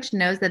good coach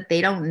knows that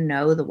they don't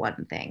know the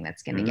one thing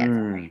that's going to get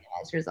the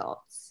best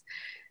results.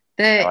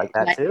 I like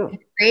that too. A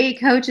great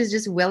coach is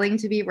just willing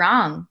to be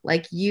wrong.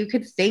 Like, you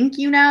could think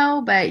you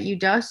know, but you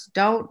just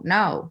don't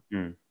know.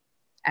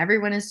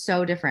 Everyone is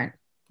so different.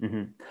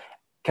 Mm-hmm.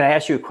 Can I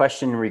ask you a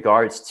question in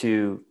regards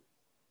to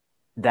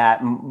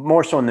that,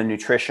 more so in the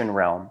nutrition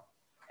realm?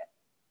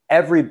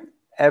 Every,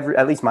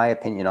 at least my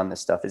opinion on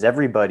this stuff is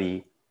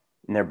everybody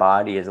in their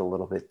body is a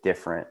little bit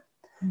different.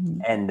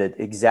 Mm-hmm. And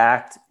the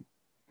exact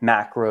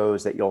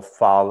macros that you'll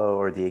follow,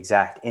 or the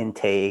exact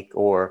intake,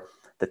 or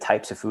the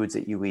types of foods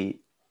that you eat,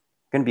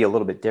 are going to be a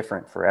little bit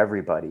different for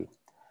everybody.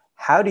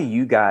 How do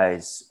you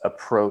guys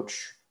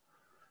approach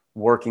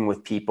working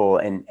with people,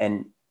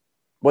 and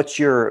what's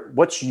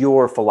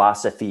your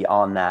philosophy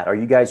on that? Are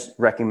you guys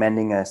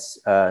recommending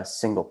a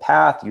single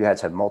path? You guys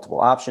have multiple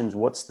options?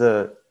 What's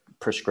the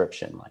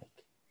prescription like?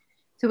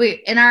 So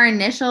in our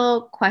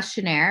initial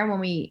questionnaire,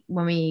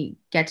 when we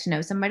get to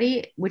know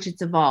somebody, which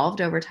it's evolved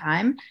over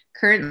time,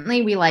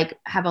 currently we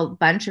have a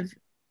bunch of,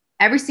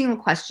 every single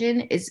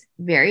question is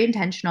very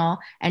intentional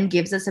and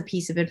gives us a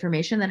piece of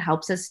information that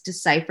helps us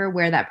decipher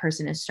where that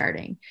person is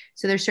starting.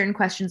 So there's certain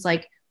questions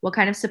like, what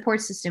kind of support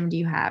system do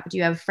you have? Do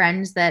you have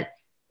friends that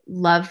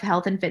love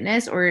health and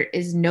fitness, or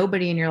is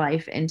nobody in your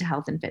life into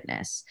health and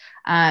fitness?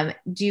 Can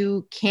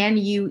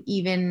you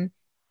even,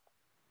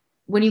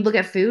 when you look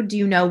at food, do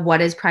you know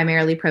what is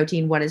primarily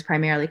protein, what is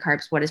primarily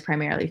carbs, what is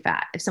primarily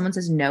fat? If someone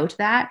says no to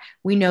that,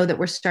 we know that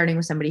we're starting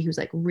with somebody who's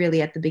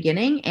really at the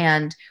beginning,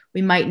 and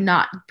we might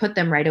not put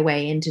them right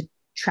away into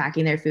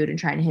tracking their food and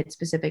trying to hit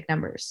specific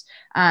numbers.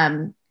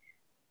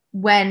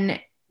 When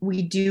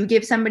we do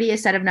give somebody a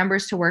set of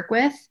numbers to work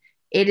with,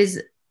 it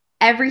is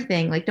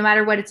everything, no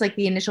matter what, it's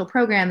the initial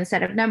program, the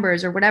set of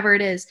numbers, or whatever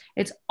it is,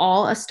 it's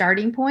all a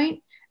starting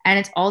point, and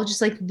it's all just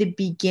the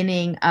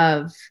beginning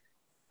of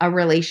a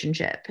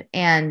relationship.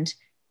 And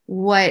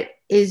what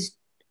is,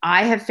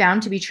 I have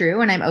found to be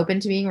true, and I'm open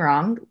to being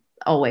wrong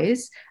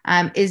always,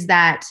 is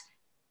that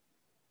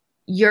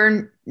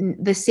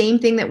the same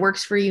thing that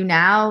works for you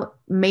now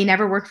may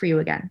never work for you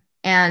again.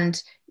 And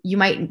you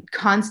might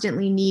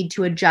constantly need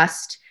to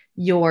adjust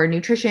your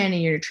nutrition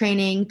and your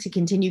training to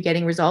continue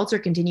getting results or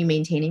continue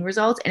maintaining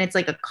results. And it's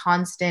a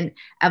constant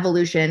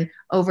evolution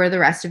over the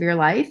rest of your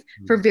life.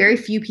 Mm-hmm. For very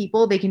few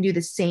people, they can do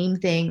the same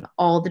thing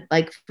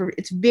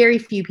it's very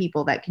few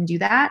people that can do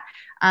that.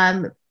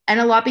 And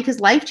a lot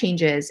because life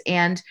changes.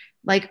 And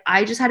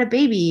I just had a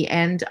baby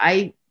and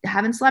I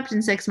haven't slept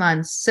in 6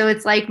 months. So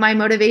it's my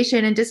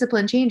motivation and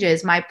discipline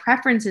changes. My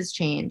preferences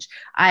change.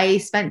 I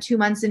spent 2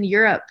 months in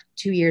Europe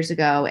 2 years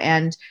ago,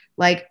 and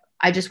I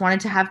just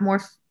wanted to have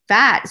more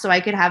fat so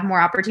I could have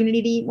more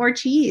opportunity to eat more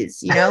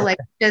cheese,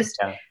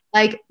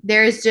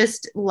 there's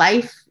just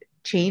life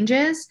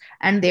changes,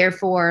 and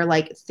therefore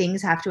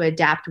things have to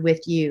adapt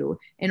with you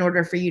in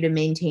order for you to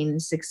maintain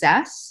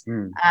success.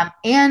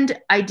 And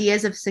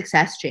ideas of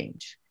success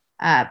change.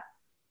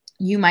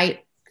 You might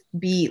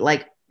be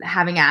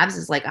having abs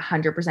is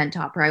 100%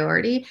 top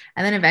priority,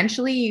 and then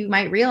eventually you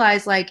might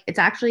realize it's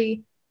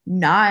actually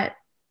not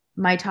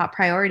my top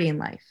priority in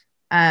life.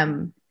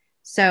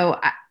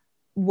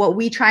 What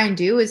we try and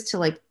do is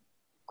to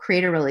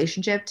create a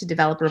relationship, to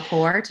develop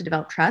rapport, to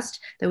develop trust,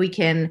 that we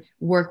can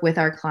work with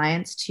our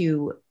clients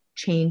to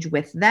change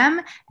with them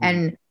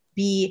and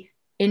be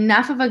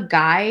enough of a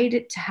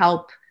guide to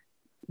help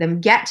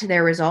them get to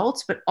their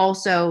results, but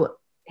also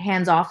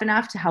hands off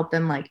enough to help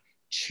them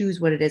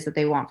choose what it is that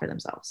they want for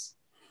themselves.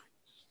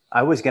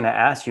 I was going to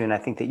ask you, and I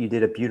think that you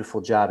did a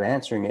beautiful job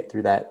answering it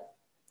through that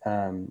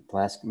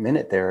last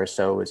minute there or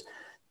so,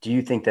 do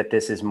you think that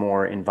this is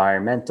more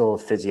environmental,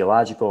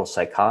 physiological,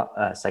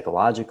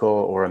 psychological,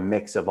 or a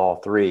mix of all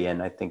three?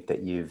 And I think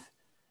that you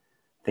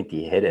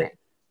hit it.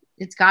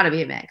 It's got to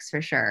be a mix for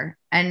sure.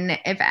 And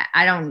if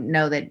I don't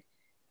know that,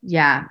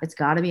 yeah, it's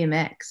got to be a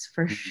mix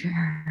for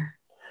sure.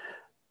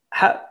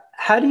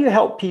 How do you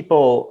help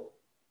people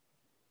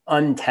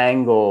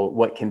untangle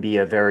what can be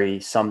a very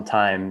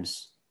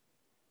sometimes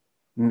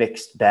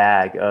mixed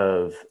bag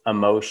of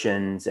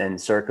emotions and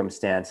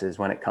circumstances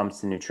when it comes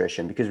to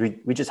nutrition? Because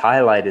we just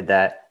highlighted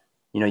that,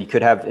 you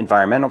could have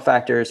environmental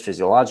factors,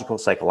 physiological,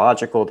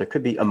 psychological, there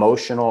could be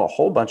emotional, a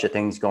whole bunch of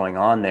things going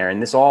on there.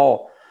 And this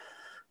all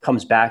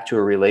comes back to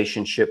a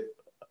relationship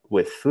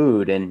with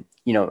food. And,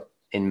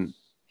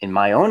 in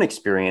my own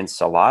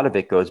experience, a lot of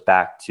it goes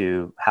back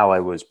to how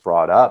I was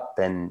brought up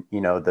and,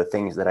 the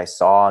things that I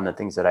saw and the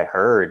things that I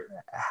heard.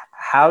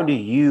 How do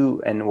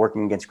you, and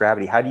working against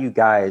gravity, how do you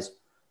guys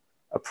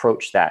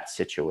approach that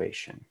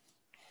situation?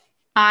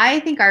 I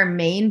think our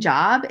main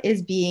job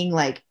is being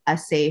a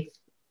safe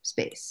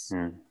space.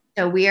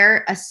 So we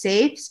are a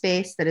safe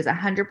space that is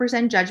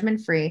 100%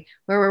 judgment free,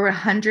 where we're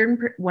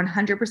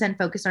 100%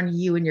 focused on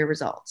you and your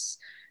results.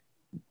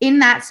 In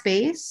that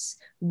space,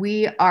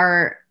 we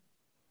are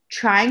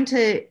trying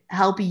to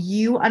help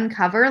you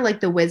uncover like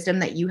the wisdom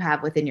that you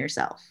have within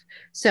yourself.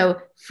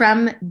 So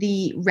from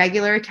the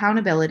regular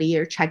accountability,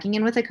 you're checking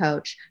in with a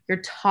coach,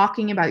 you're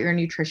talking about your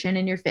nutrition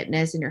and your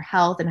fitness and your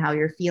health and how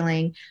you're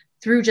feeling.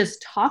 Through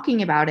just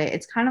talking about it,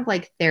 it's kind of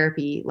like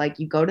therapy. Like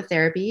you go to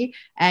therapy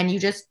and you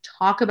just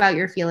talk about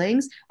your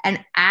feelings. And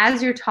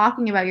as you're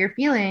talking about your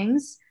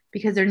feelings,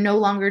 because they're no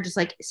longer just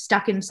like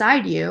stuck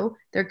inside you,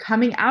 they're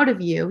coming out of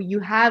you.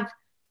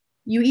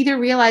 You either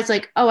realize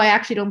like, oh, I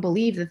actually don't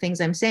believe the things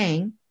I'm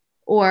saying,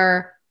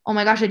 or, oh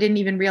my gosh, I didn't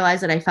even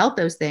realize that I felt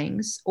those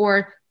things,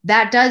 or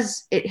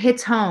it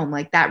hits home,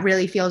 like that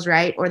really feels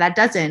right, or that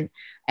doesn't.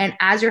 And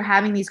as you're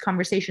having these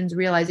conversations,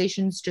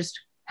 realizations just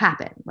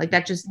happen. Like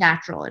that's just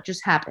natural. It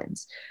just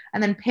happens.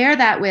 And then pair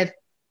that with,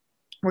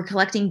 we're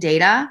collecting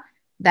data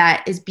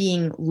that is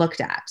being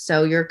looked at.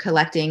 So you're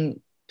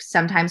collecting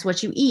sometimes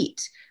what you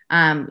eat,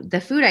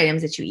 the food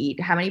items that you eat,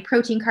 how many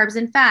protein, carbs,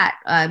 and fat,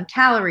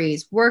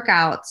 calories,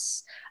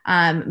 workouts,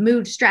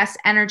 mood, stress,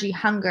 energy,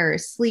 hunger,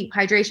 sleep,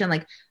 hydration.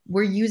 Like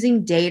we're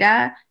using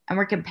data and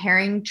we're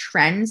comparing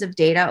trends of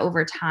data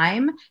over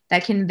time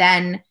that can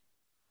then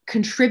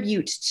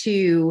contribute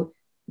to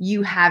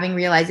you having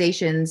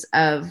realizations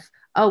of,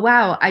 oh,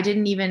 wow, I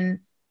didn't even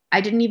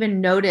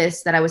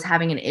notice that I was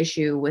having an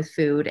issue with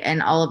food.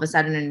 And all of a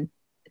sudden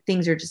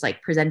things are just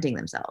like presenting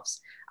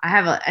themselves. I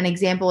have an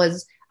example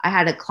is I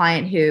had a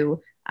client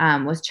who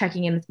was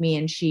checking in with me,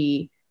 and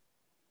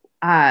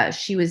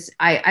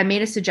I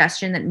made a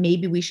suggestion that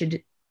maybe we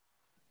should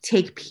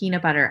take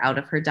peanut butter out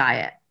of her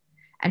diet.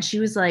 And she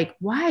was like,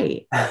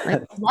 why?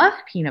 Like, I love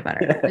peanut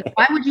butter. Like,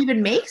 why would you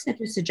even make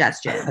such a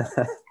suggestion?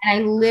 And I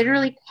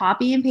literally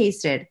copy and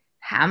pasted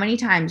how many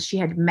times she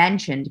had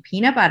mentioned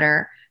peanut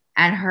butter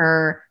and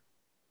her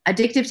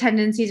addictive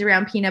tendencies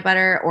around peanut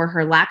butter, or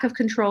her lack of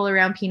control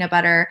around peanut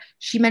butter.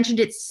 She mentioned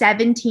it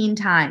 17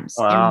 times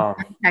in 1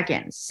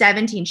 second.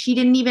 17. She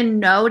didn't even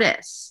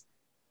notice.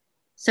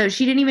 So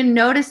she didn't even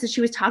notice that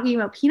she was talking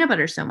about peanut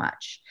butter so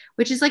much,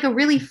 which is like a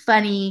really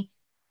funny,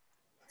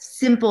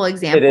 simple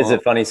example. It is a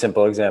funny,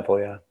 simple example.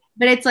 Yeah.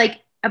 But it's like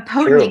a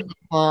potent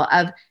example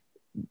of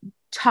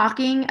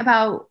talking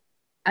about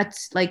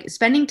like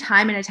spending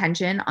time and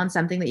attention on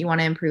something that you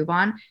want to improve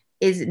on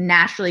is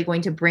naturally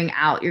going to bring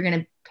out, you're going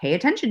to pay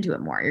attention to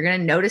it more. You're going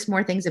to notice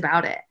more things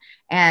about it.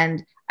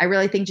 And I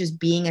really think just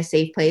being a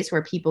safe place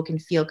where people can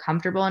feel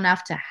comfortable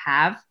enough to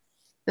have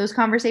those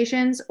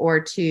conversations, or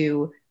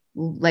to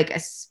like a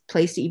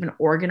place to even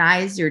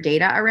organize your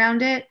data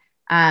around it.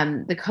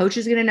 The coach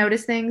is going to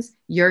notice things,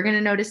 you're going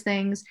to notice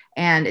things,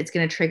 and it's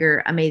going to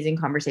trigger amazing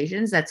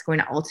conversations that's going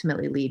to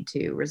ultimately lead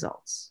to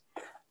results.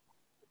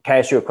 Can I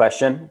ask you a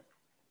question?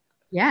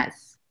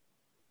 Yes.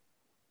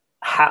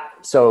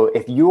 So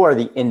if you are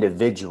the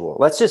individual,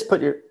 let's just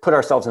put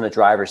ourselves in the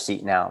driver's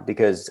seat now,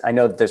 because I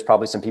know that there's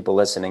probably some people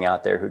listening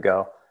out there who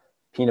go,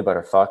 peanut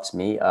butter fucks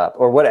me up,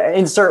 or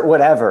insert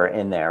whatever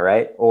in there,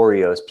 right?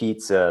 Oreos,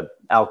 pizza,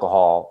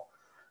 alcohol.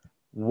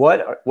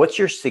 What's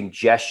your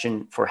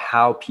suggestion for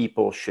how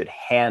people should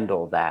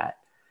handle that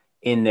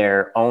in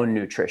their own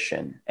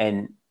nutrition?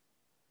 And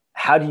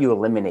how do you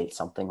eliminate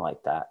something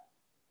like that?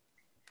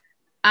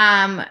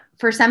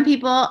 For some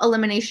people,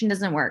 elimination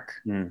doesn't work.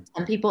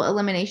 Some people,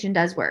 elimination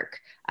does work.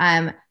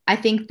 I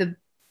think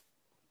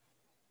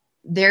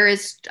there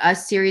is a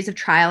series of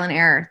trial and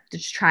error,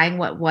 just trying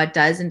what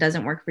does and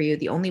doesn't work for you.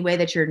 The only way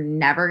that you're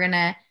never going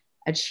to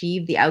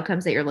achieve the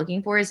outcomes that you're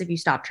looking for is if you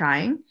stop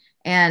trying.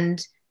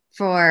 And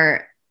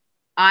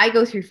I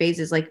go through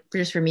phases, like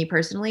just for me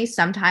personally,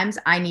 sometimes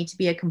I need to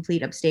be a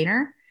complete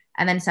abstainer.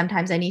 And then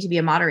sometimes I need to be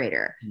a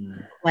moderator,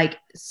 like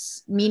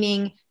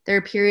meaning there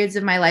are periods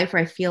of my life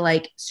where I feel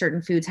like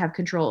certain foods have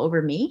control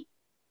over me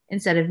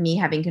instead of me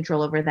having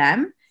control over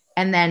them.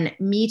 And then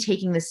me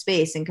taking the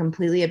space and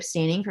completely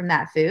abstaining from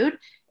that food,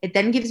 it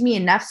then gives me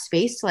enough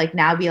space to like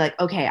now be like,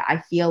 okay,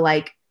 I feel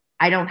like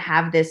I don't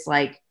have this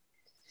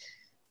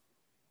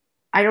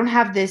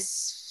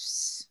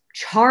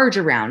charge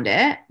around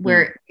it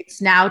where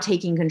it's now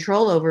taking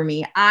control over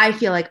me. I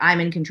feel like I'm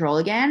in control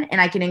again,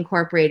 and I can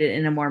incorporate it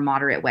in a more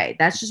moderate way.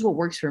 That's just what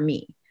works for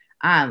me.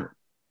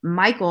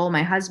 Michael,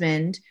 my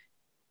husband,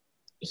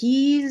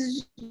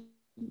 he's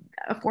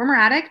a former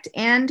addict,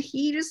 and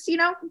he just,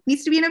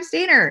 needs to be an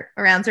abstainer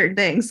around certain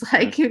things.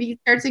 Like if he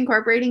starts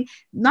incorporating,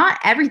 not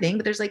everything,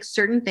 but there's like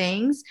certain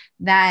things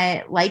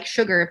that, like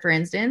sugar, for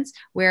instance,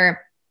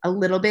 where a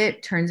little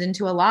bit turns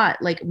into a lot,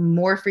 like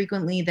more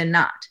frequently than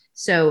not.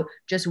 So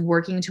just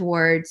working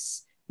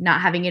towards not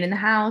having it in the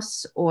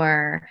house,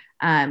 or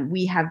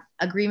we have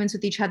agreements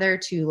with each other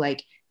to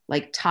like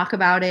talk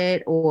about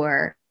it,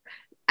 or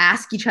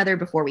ask each other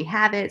before we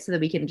have it, so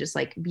that we can just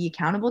like be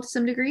accountable to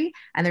some degree,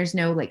 and there's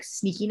no like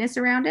sneakiness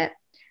around it.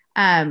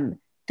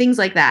 Things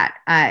like that.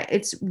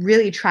 It's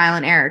really trial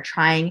and error,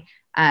 trying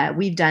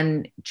We've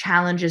done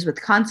challenges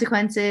with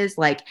consequences,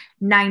 like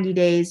 90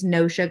 days,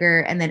 no sugar.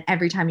 And then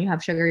every time you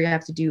have sugar, you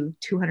have to do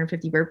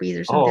 250 burpees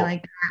or something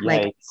like that.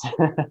 Like,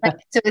 Yikes.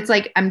 so it's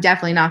like, I'm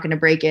definitely not going to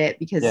break it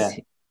because Yeah.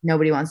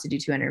 nobody wants to do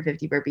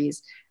 250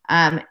 burpees.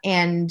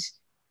 And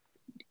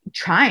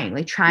trying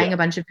Yeah. a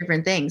bunch of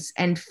different things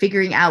and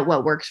figuring out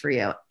what works for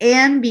you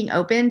and being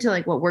open to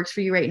like what works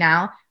for you right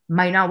now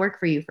might not work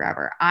for you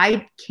forever.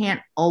 I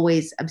can't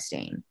always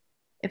abstain.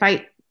 If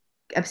I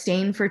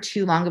abstain for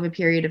too long of a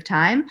period of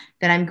time,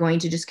 then I'm going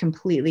to just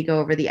completely go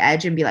over the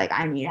edge and be like,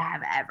 I need to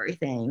have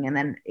everything. And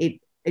then it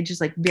just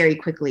like very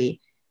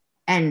quickly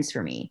ends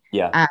for me.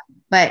 Yeah.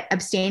 But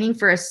abstaining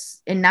for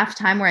enough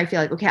time where I feel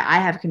like, okay, I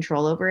have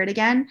control over it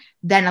again,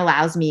 then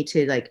allows me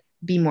to like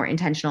be more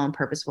intentional and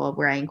purposeful of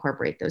where I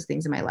incorporate those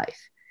things in my life.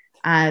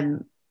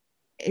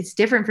 It's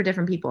different for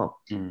different people.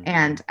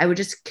 And I would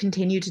just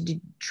continue to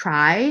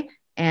try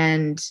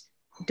and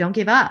don't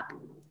give up.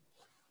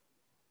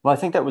 Well, I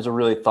think that was a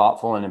really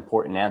thoughtful and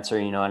important answer,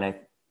 and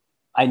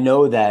I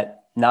know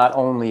that not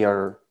only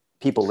are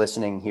people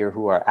listening here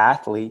who are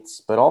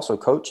athletes, but also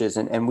coaches.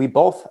 And we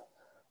both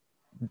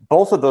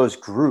of those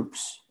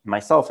groups,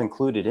 myself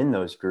included in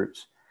those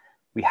groups,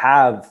 we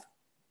have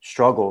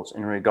struggles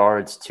in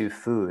regards to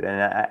food.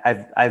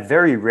 And I've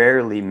very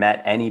rarely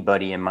met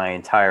anybody in my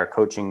entire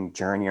coaching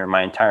journey or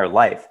my entire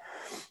life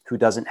who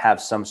doesn't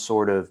have some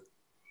sort of,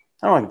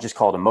 I don't want to just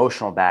call it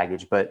emotional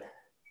baggage, but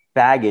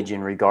baggage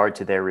in regard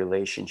to their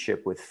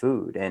relationship with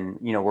food. And,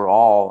 we're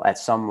all at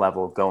some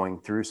level going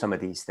through some of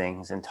these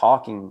things, and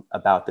talking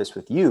about this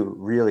with you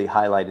really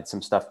highlighted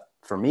some stuff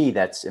for me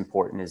that's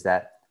important, is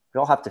that we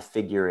all have to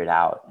figure it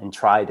out and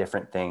try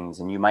different things.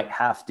 And you might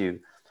have to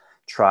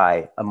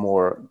try a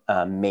more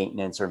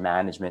maintenance or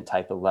management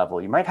type of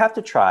level. You might have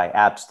to try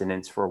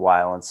abstinence for a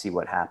while and see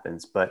what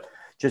happens, but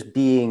just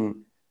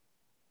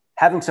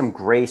having some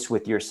grace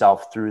with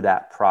yourself through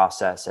that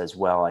process as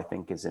well, I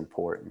think is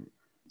important.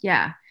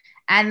 Yeah.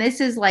 And this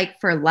is like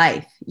for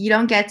life. You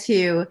don't get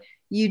to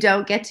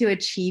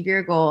achieve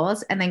your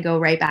goals and then go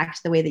right back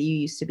to the way that you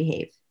used to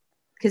behave.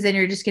 Because then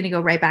you're just going to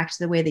go right back to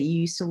the way that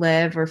you used to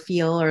live or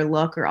feel or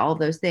look or all of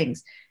those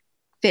things.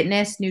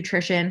 Fitness,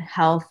 nutrition,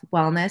 health,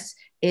 wellness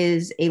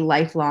is a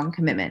lifelong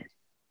commitment.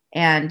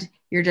 And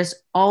you're just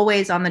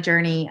always on the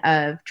journey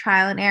of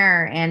trial and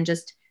error, and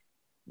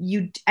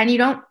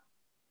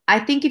I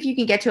think if you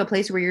can get to a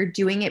place where you're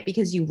doing it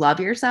because you love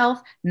yourself,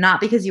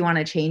 not because you want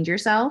to change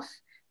yourself,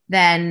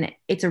 then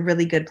it's a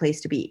really good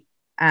place to be.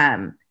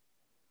 I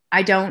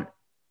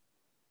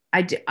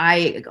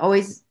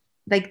always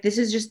like, this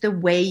is just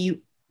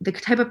the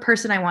type of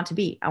person I want to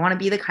be. I want to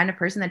be the kind of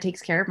person that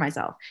takes care of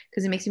myself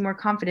because it makes me more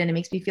confident. It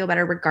makes me feel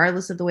better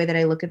regardless of the way that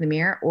I look in the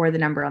mirror or the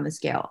number on the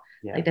scale.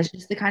 Yeah. Like, that's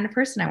just the kind of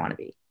person I want to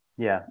be.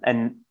 Yeah.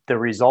 And the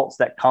results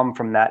that come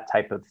from that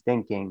type of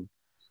thinking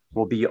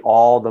will be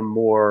all the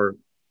more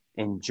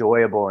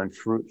enjoyable and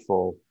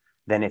fruitful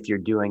than if you're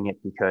doing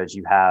it because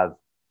you have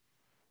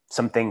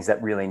some things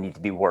that really need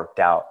to be worked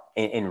out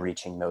in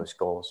reaching those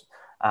goals.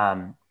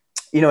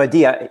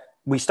 Adee,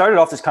 we started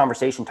off this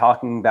conversation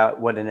talking about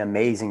what an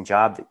amazing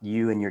job that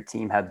you and your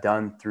team have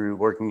done through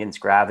working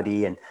against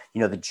gravity, and,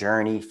 the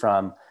journey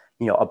from,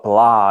 a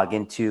blog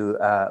into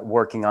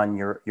working on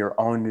your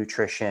own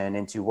nutrition,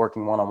 into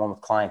working one-on-one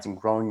with clients and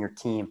growing your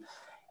team.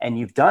 And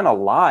you've done a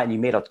lot, and you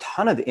made a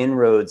ton of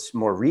inroads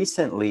more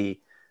recently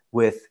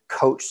with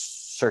coach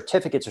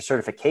certificates or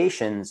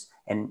certifications,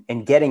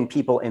 and getting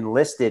people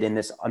enlisted in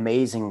this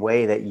amazing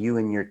way that you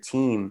and your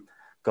team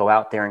go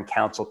out there and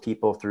counsel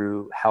people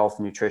through health,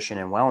 nutrition,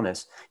 and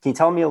wellness. Can you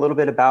tell me a little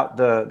bit about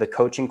the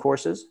coaching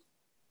courses?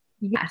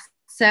 Yes.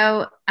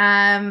 So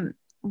I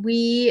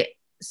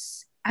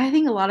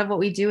think a lot of what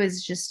we do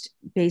is just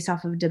based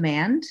off of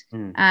demand.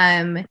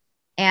 And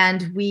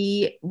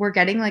we're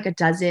getting like a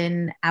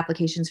dozen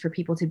applications for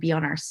people to be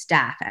on our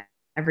staff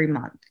every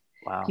month.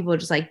 Wow. People are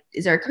just like,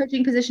 is there a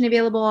coaching position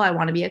available? I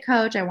want to be a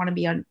coach. I want to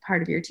be on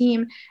part of your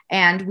team.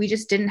 And we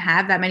just didn't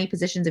have that many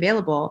positions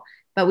available,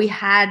 but we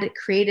had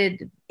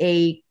created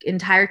a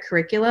entire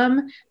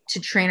curriculum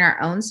to train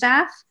our own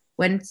staff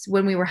when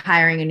we were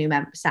hiring a new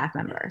staff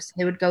member. So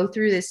they would go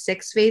through this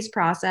 6-phase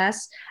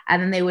process,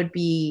 and then they would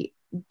be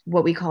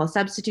what we call a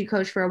substitute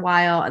coach for a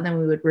while. And then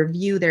we would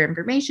review their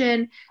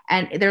information,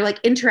 and they're like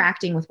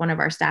interacting with one of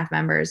our staff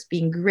members,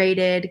 being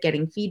graded,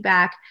 getting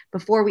feedback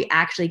before we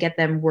actually get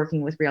them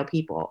working with real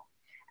people.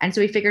 And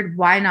so we figured,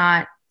 why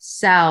not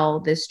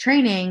sell this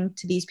training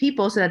to these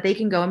people so that they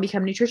can go and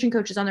become nutrition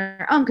coaches on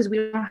their own, because we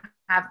don't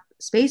have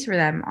space for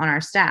them on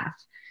our staff.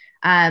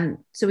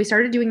 So we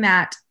started doing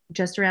that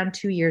just around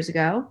 2 years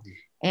ago,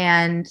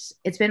 and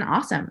it's been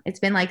awesome. It's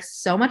been like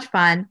so much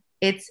fun.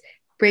 It's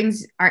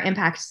brings our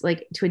impact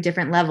like to a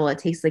different level. It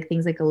takes like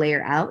things like a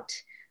layer out,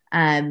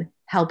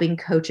 helping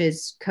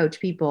coaches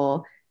coach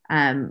people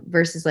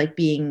versus like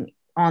being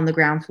on the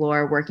ground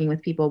floor working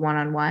with people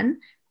one-on-one.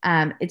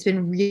 It's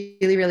been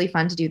really, really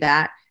fun to do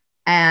that.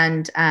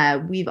 And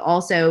we've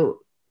also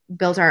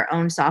built our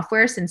own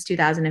software since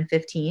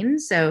 2015.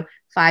 So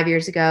 5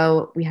 years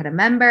ago, we had a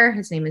member,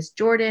 his name is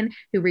Jordan,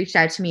 who reached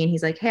out to me and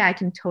he's like, hey, I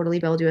can totally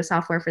build you a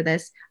software for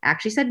this. I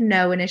actually said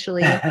no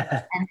initially.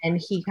 And then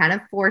he kind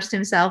of forced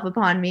himself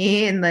upon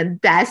me in the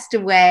best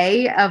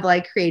way of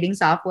like creating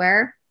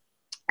software.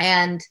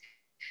 And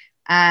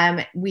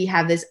we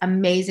have this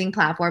amazing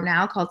platform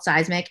now called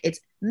Seismic. It's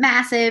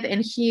massive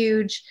and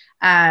huge.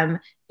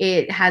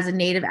 It has a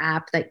native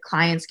app that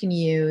clients can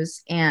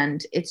use,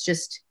 and it's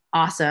just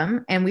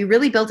awesome. And we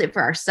really built it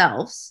for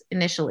ourselves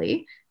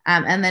initially.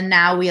 And then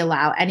now we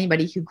allow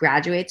anybody who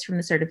graduates from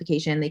the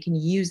certification, they can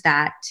use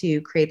that to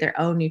create their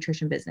own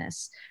nutrition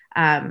business.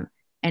 And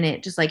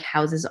it just like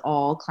houses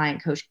all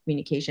client coach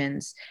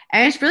communications.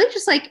 And it's really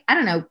just like, I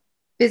don't know,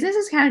 business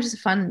is kind of just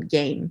a fun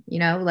game, you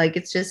know, like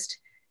it's just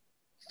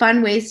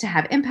fun ways to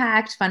have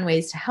impact, fun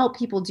ways to help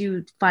people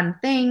do fun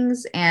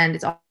things. And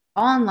it's all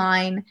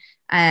online,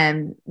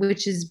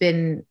 which has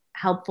been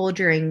helpful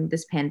during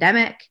this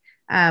pandemic,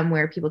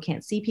 where people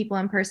can't see people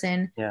in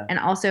person. Yeah. And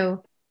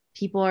also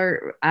people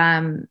are,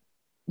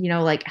 you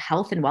know, like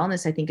health and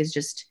wellness, I think is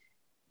just,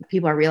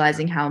 people are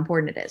realizing how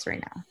important it is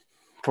right now.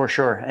 For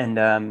sure.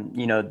 And,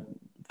 you know,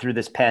 through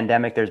this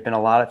pandemic, there's been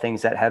a lot of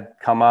things that have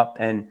come up.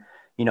 And,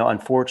 you know,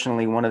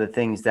 unfortunately, one of the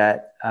things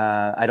that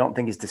I don't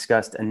think is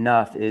discussed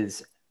enough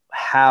is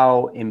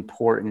how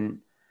important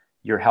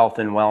your health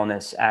and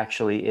wellness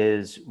actually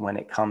is when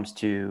it comes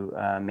to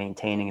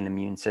maintaining an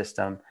immune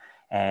system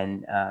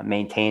and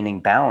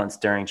maintaining balance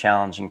during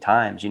challenging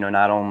times, you know,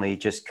 not only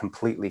just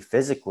completely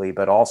physically,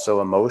 but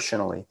also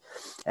emotionally.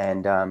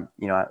 And,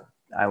 you know,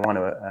 I want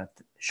to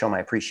show my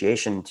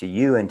appreciation to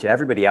you and to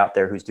everybody out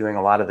there who's doing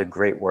a lot of the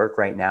great work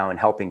right now and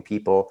helping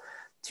people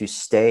to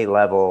stay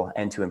level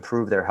and to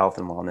improve their health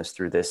and wellness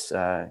through this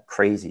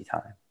crazy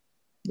time.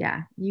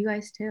 Yeah, you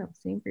guys too.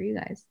 Same for you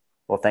guys.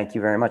 Well, thank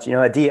you very much. You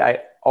know, Adee,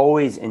 I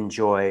always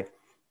enjoy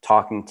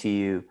talking to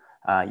you.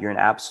 You're an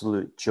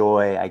absolute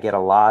joy. I get a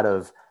lot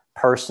of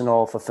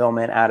personal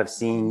fulfillment out of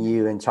seeing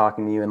you and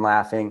talking to you and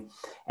laughing.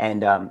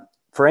 And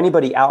for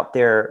anybody out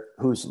there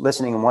who's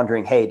listening and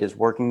wondering, hey, does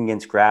Working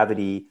Against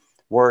Gravity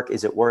work?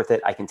 Is it worth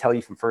it? I can tell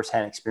you from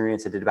firsthand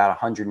experience, I did about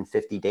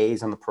 150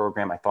 days on the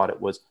program. I thought it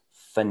was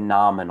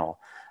phenomenal.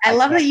 I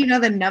love that you know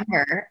the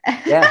number.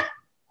 Yeah,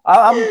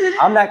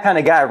 I'm that kind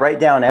of guy. I write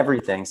down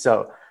everything.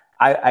 So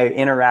I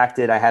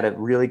interacted. I had a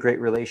really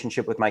great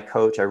relationship with my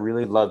coach. I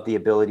really loved the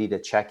ability to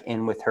check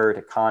in with her,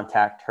 to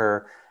contact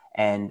her.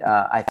 And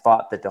I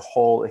thought that the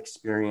whole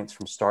experience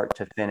from start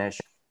to finish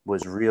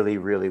was really,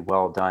 really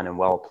well done and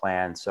well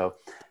planned. So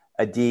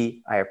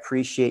Adee, I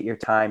appreciate your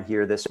time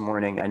here this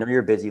morning. I know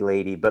you're a busy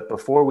lady, but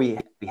before we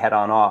head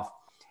on off,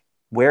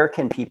 where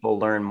can people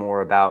learn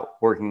more about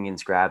Working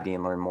Against Gravity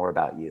and learn more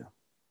about you?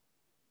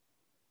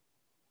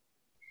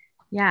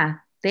 Yeah.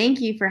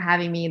 Thank you for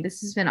having me. This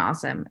has been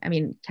awesome. I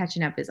mean,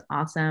 catching up is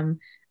awesome.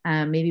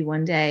 Maybe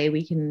one day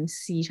we can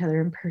see each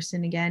other in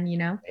person again, you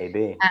know?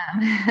 Maybe.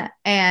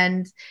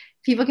 And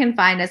people can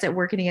find us at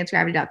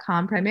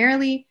workingagainstgravity.com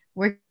primarily,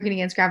 Working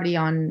Against Gravity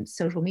on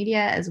social media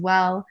as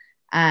well.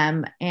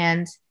 And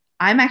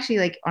I'm actually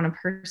like on a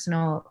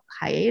personal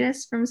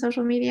hiatus from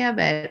social media,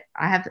 but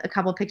I have a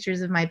couple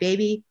pictures of my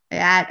baby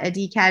at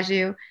Adee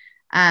Cazayoux.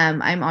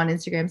 I'm on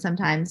Instagram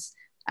sometimes,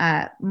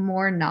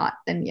 more not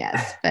than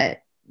yes,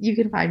 but you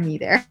can find me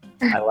there.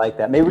 I like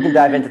that. Maybe we can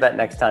dive into that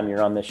next time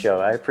you're on the show.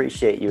 I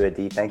appreciate you,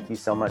 Adee. Thank you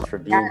so much for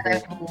being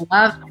here. I would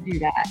love to do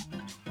that.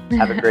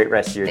 Have a great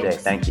rest of your day.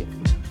 Thank you.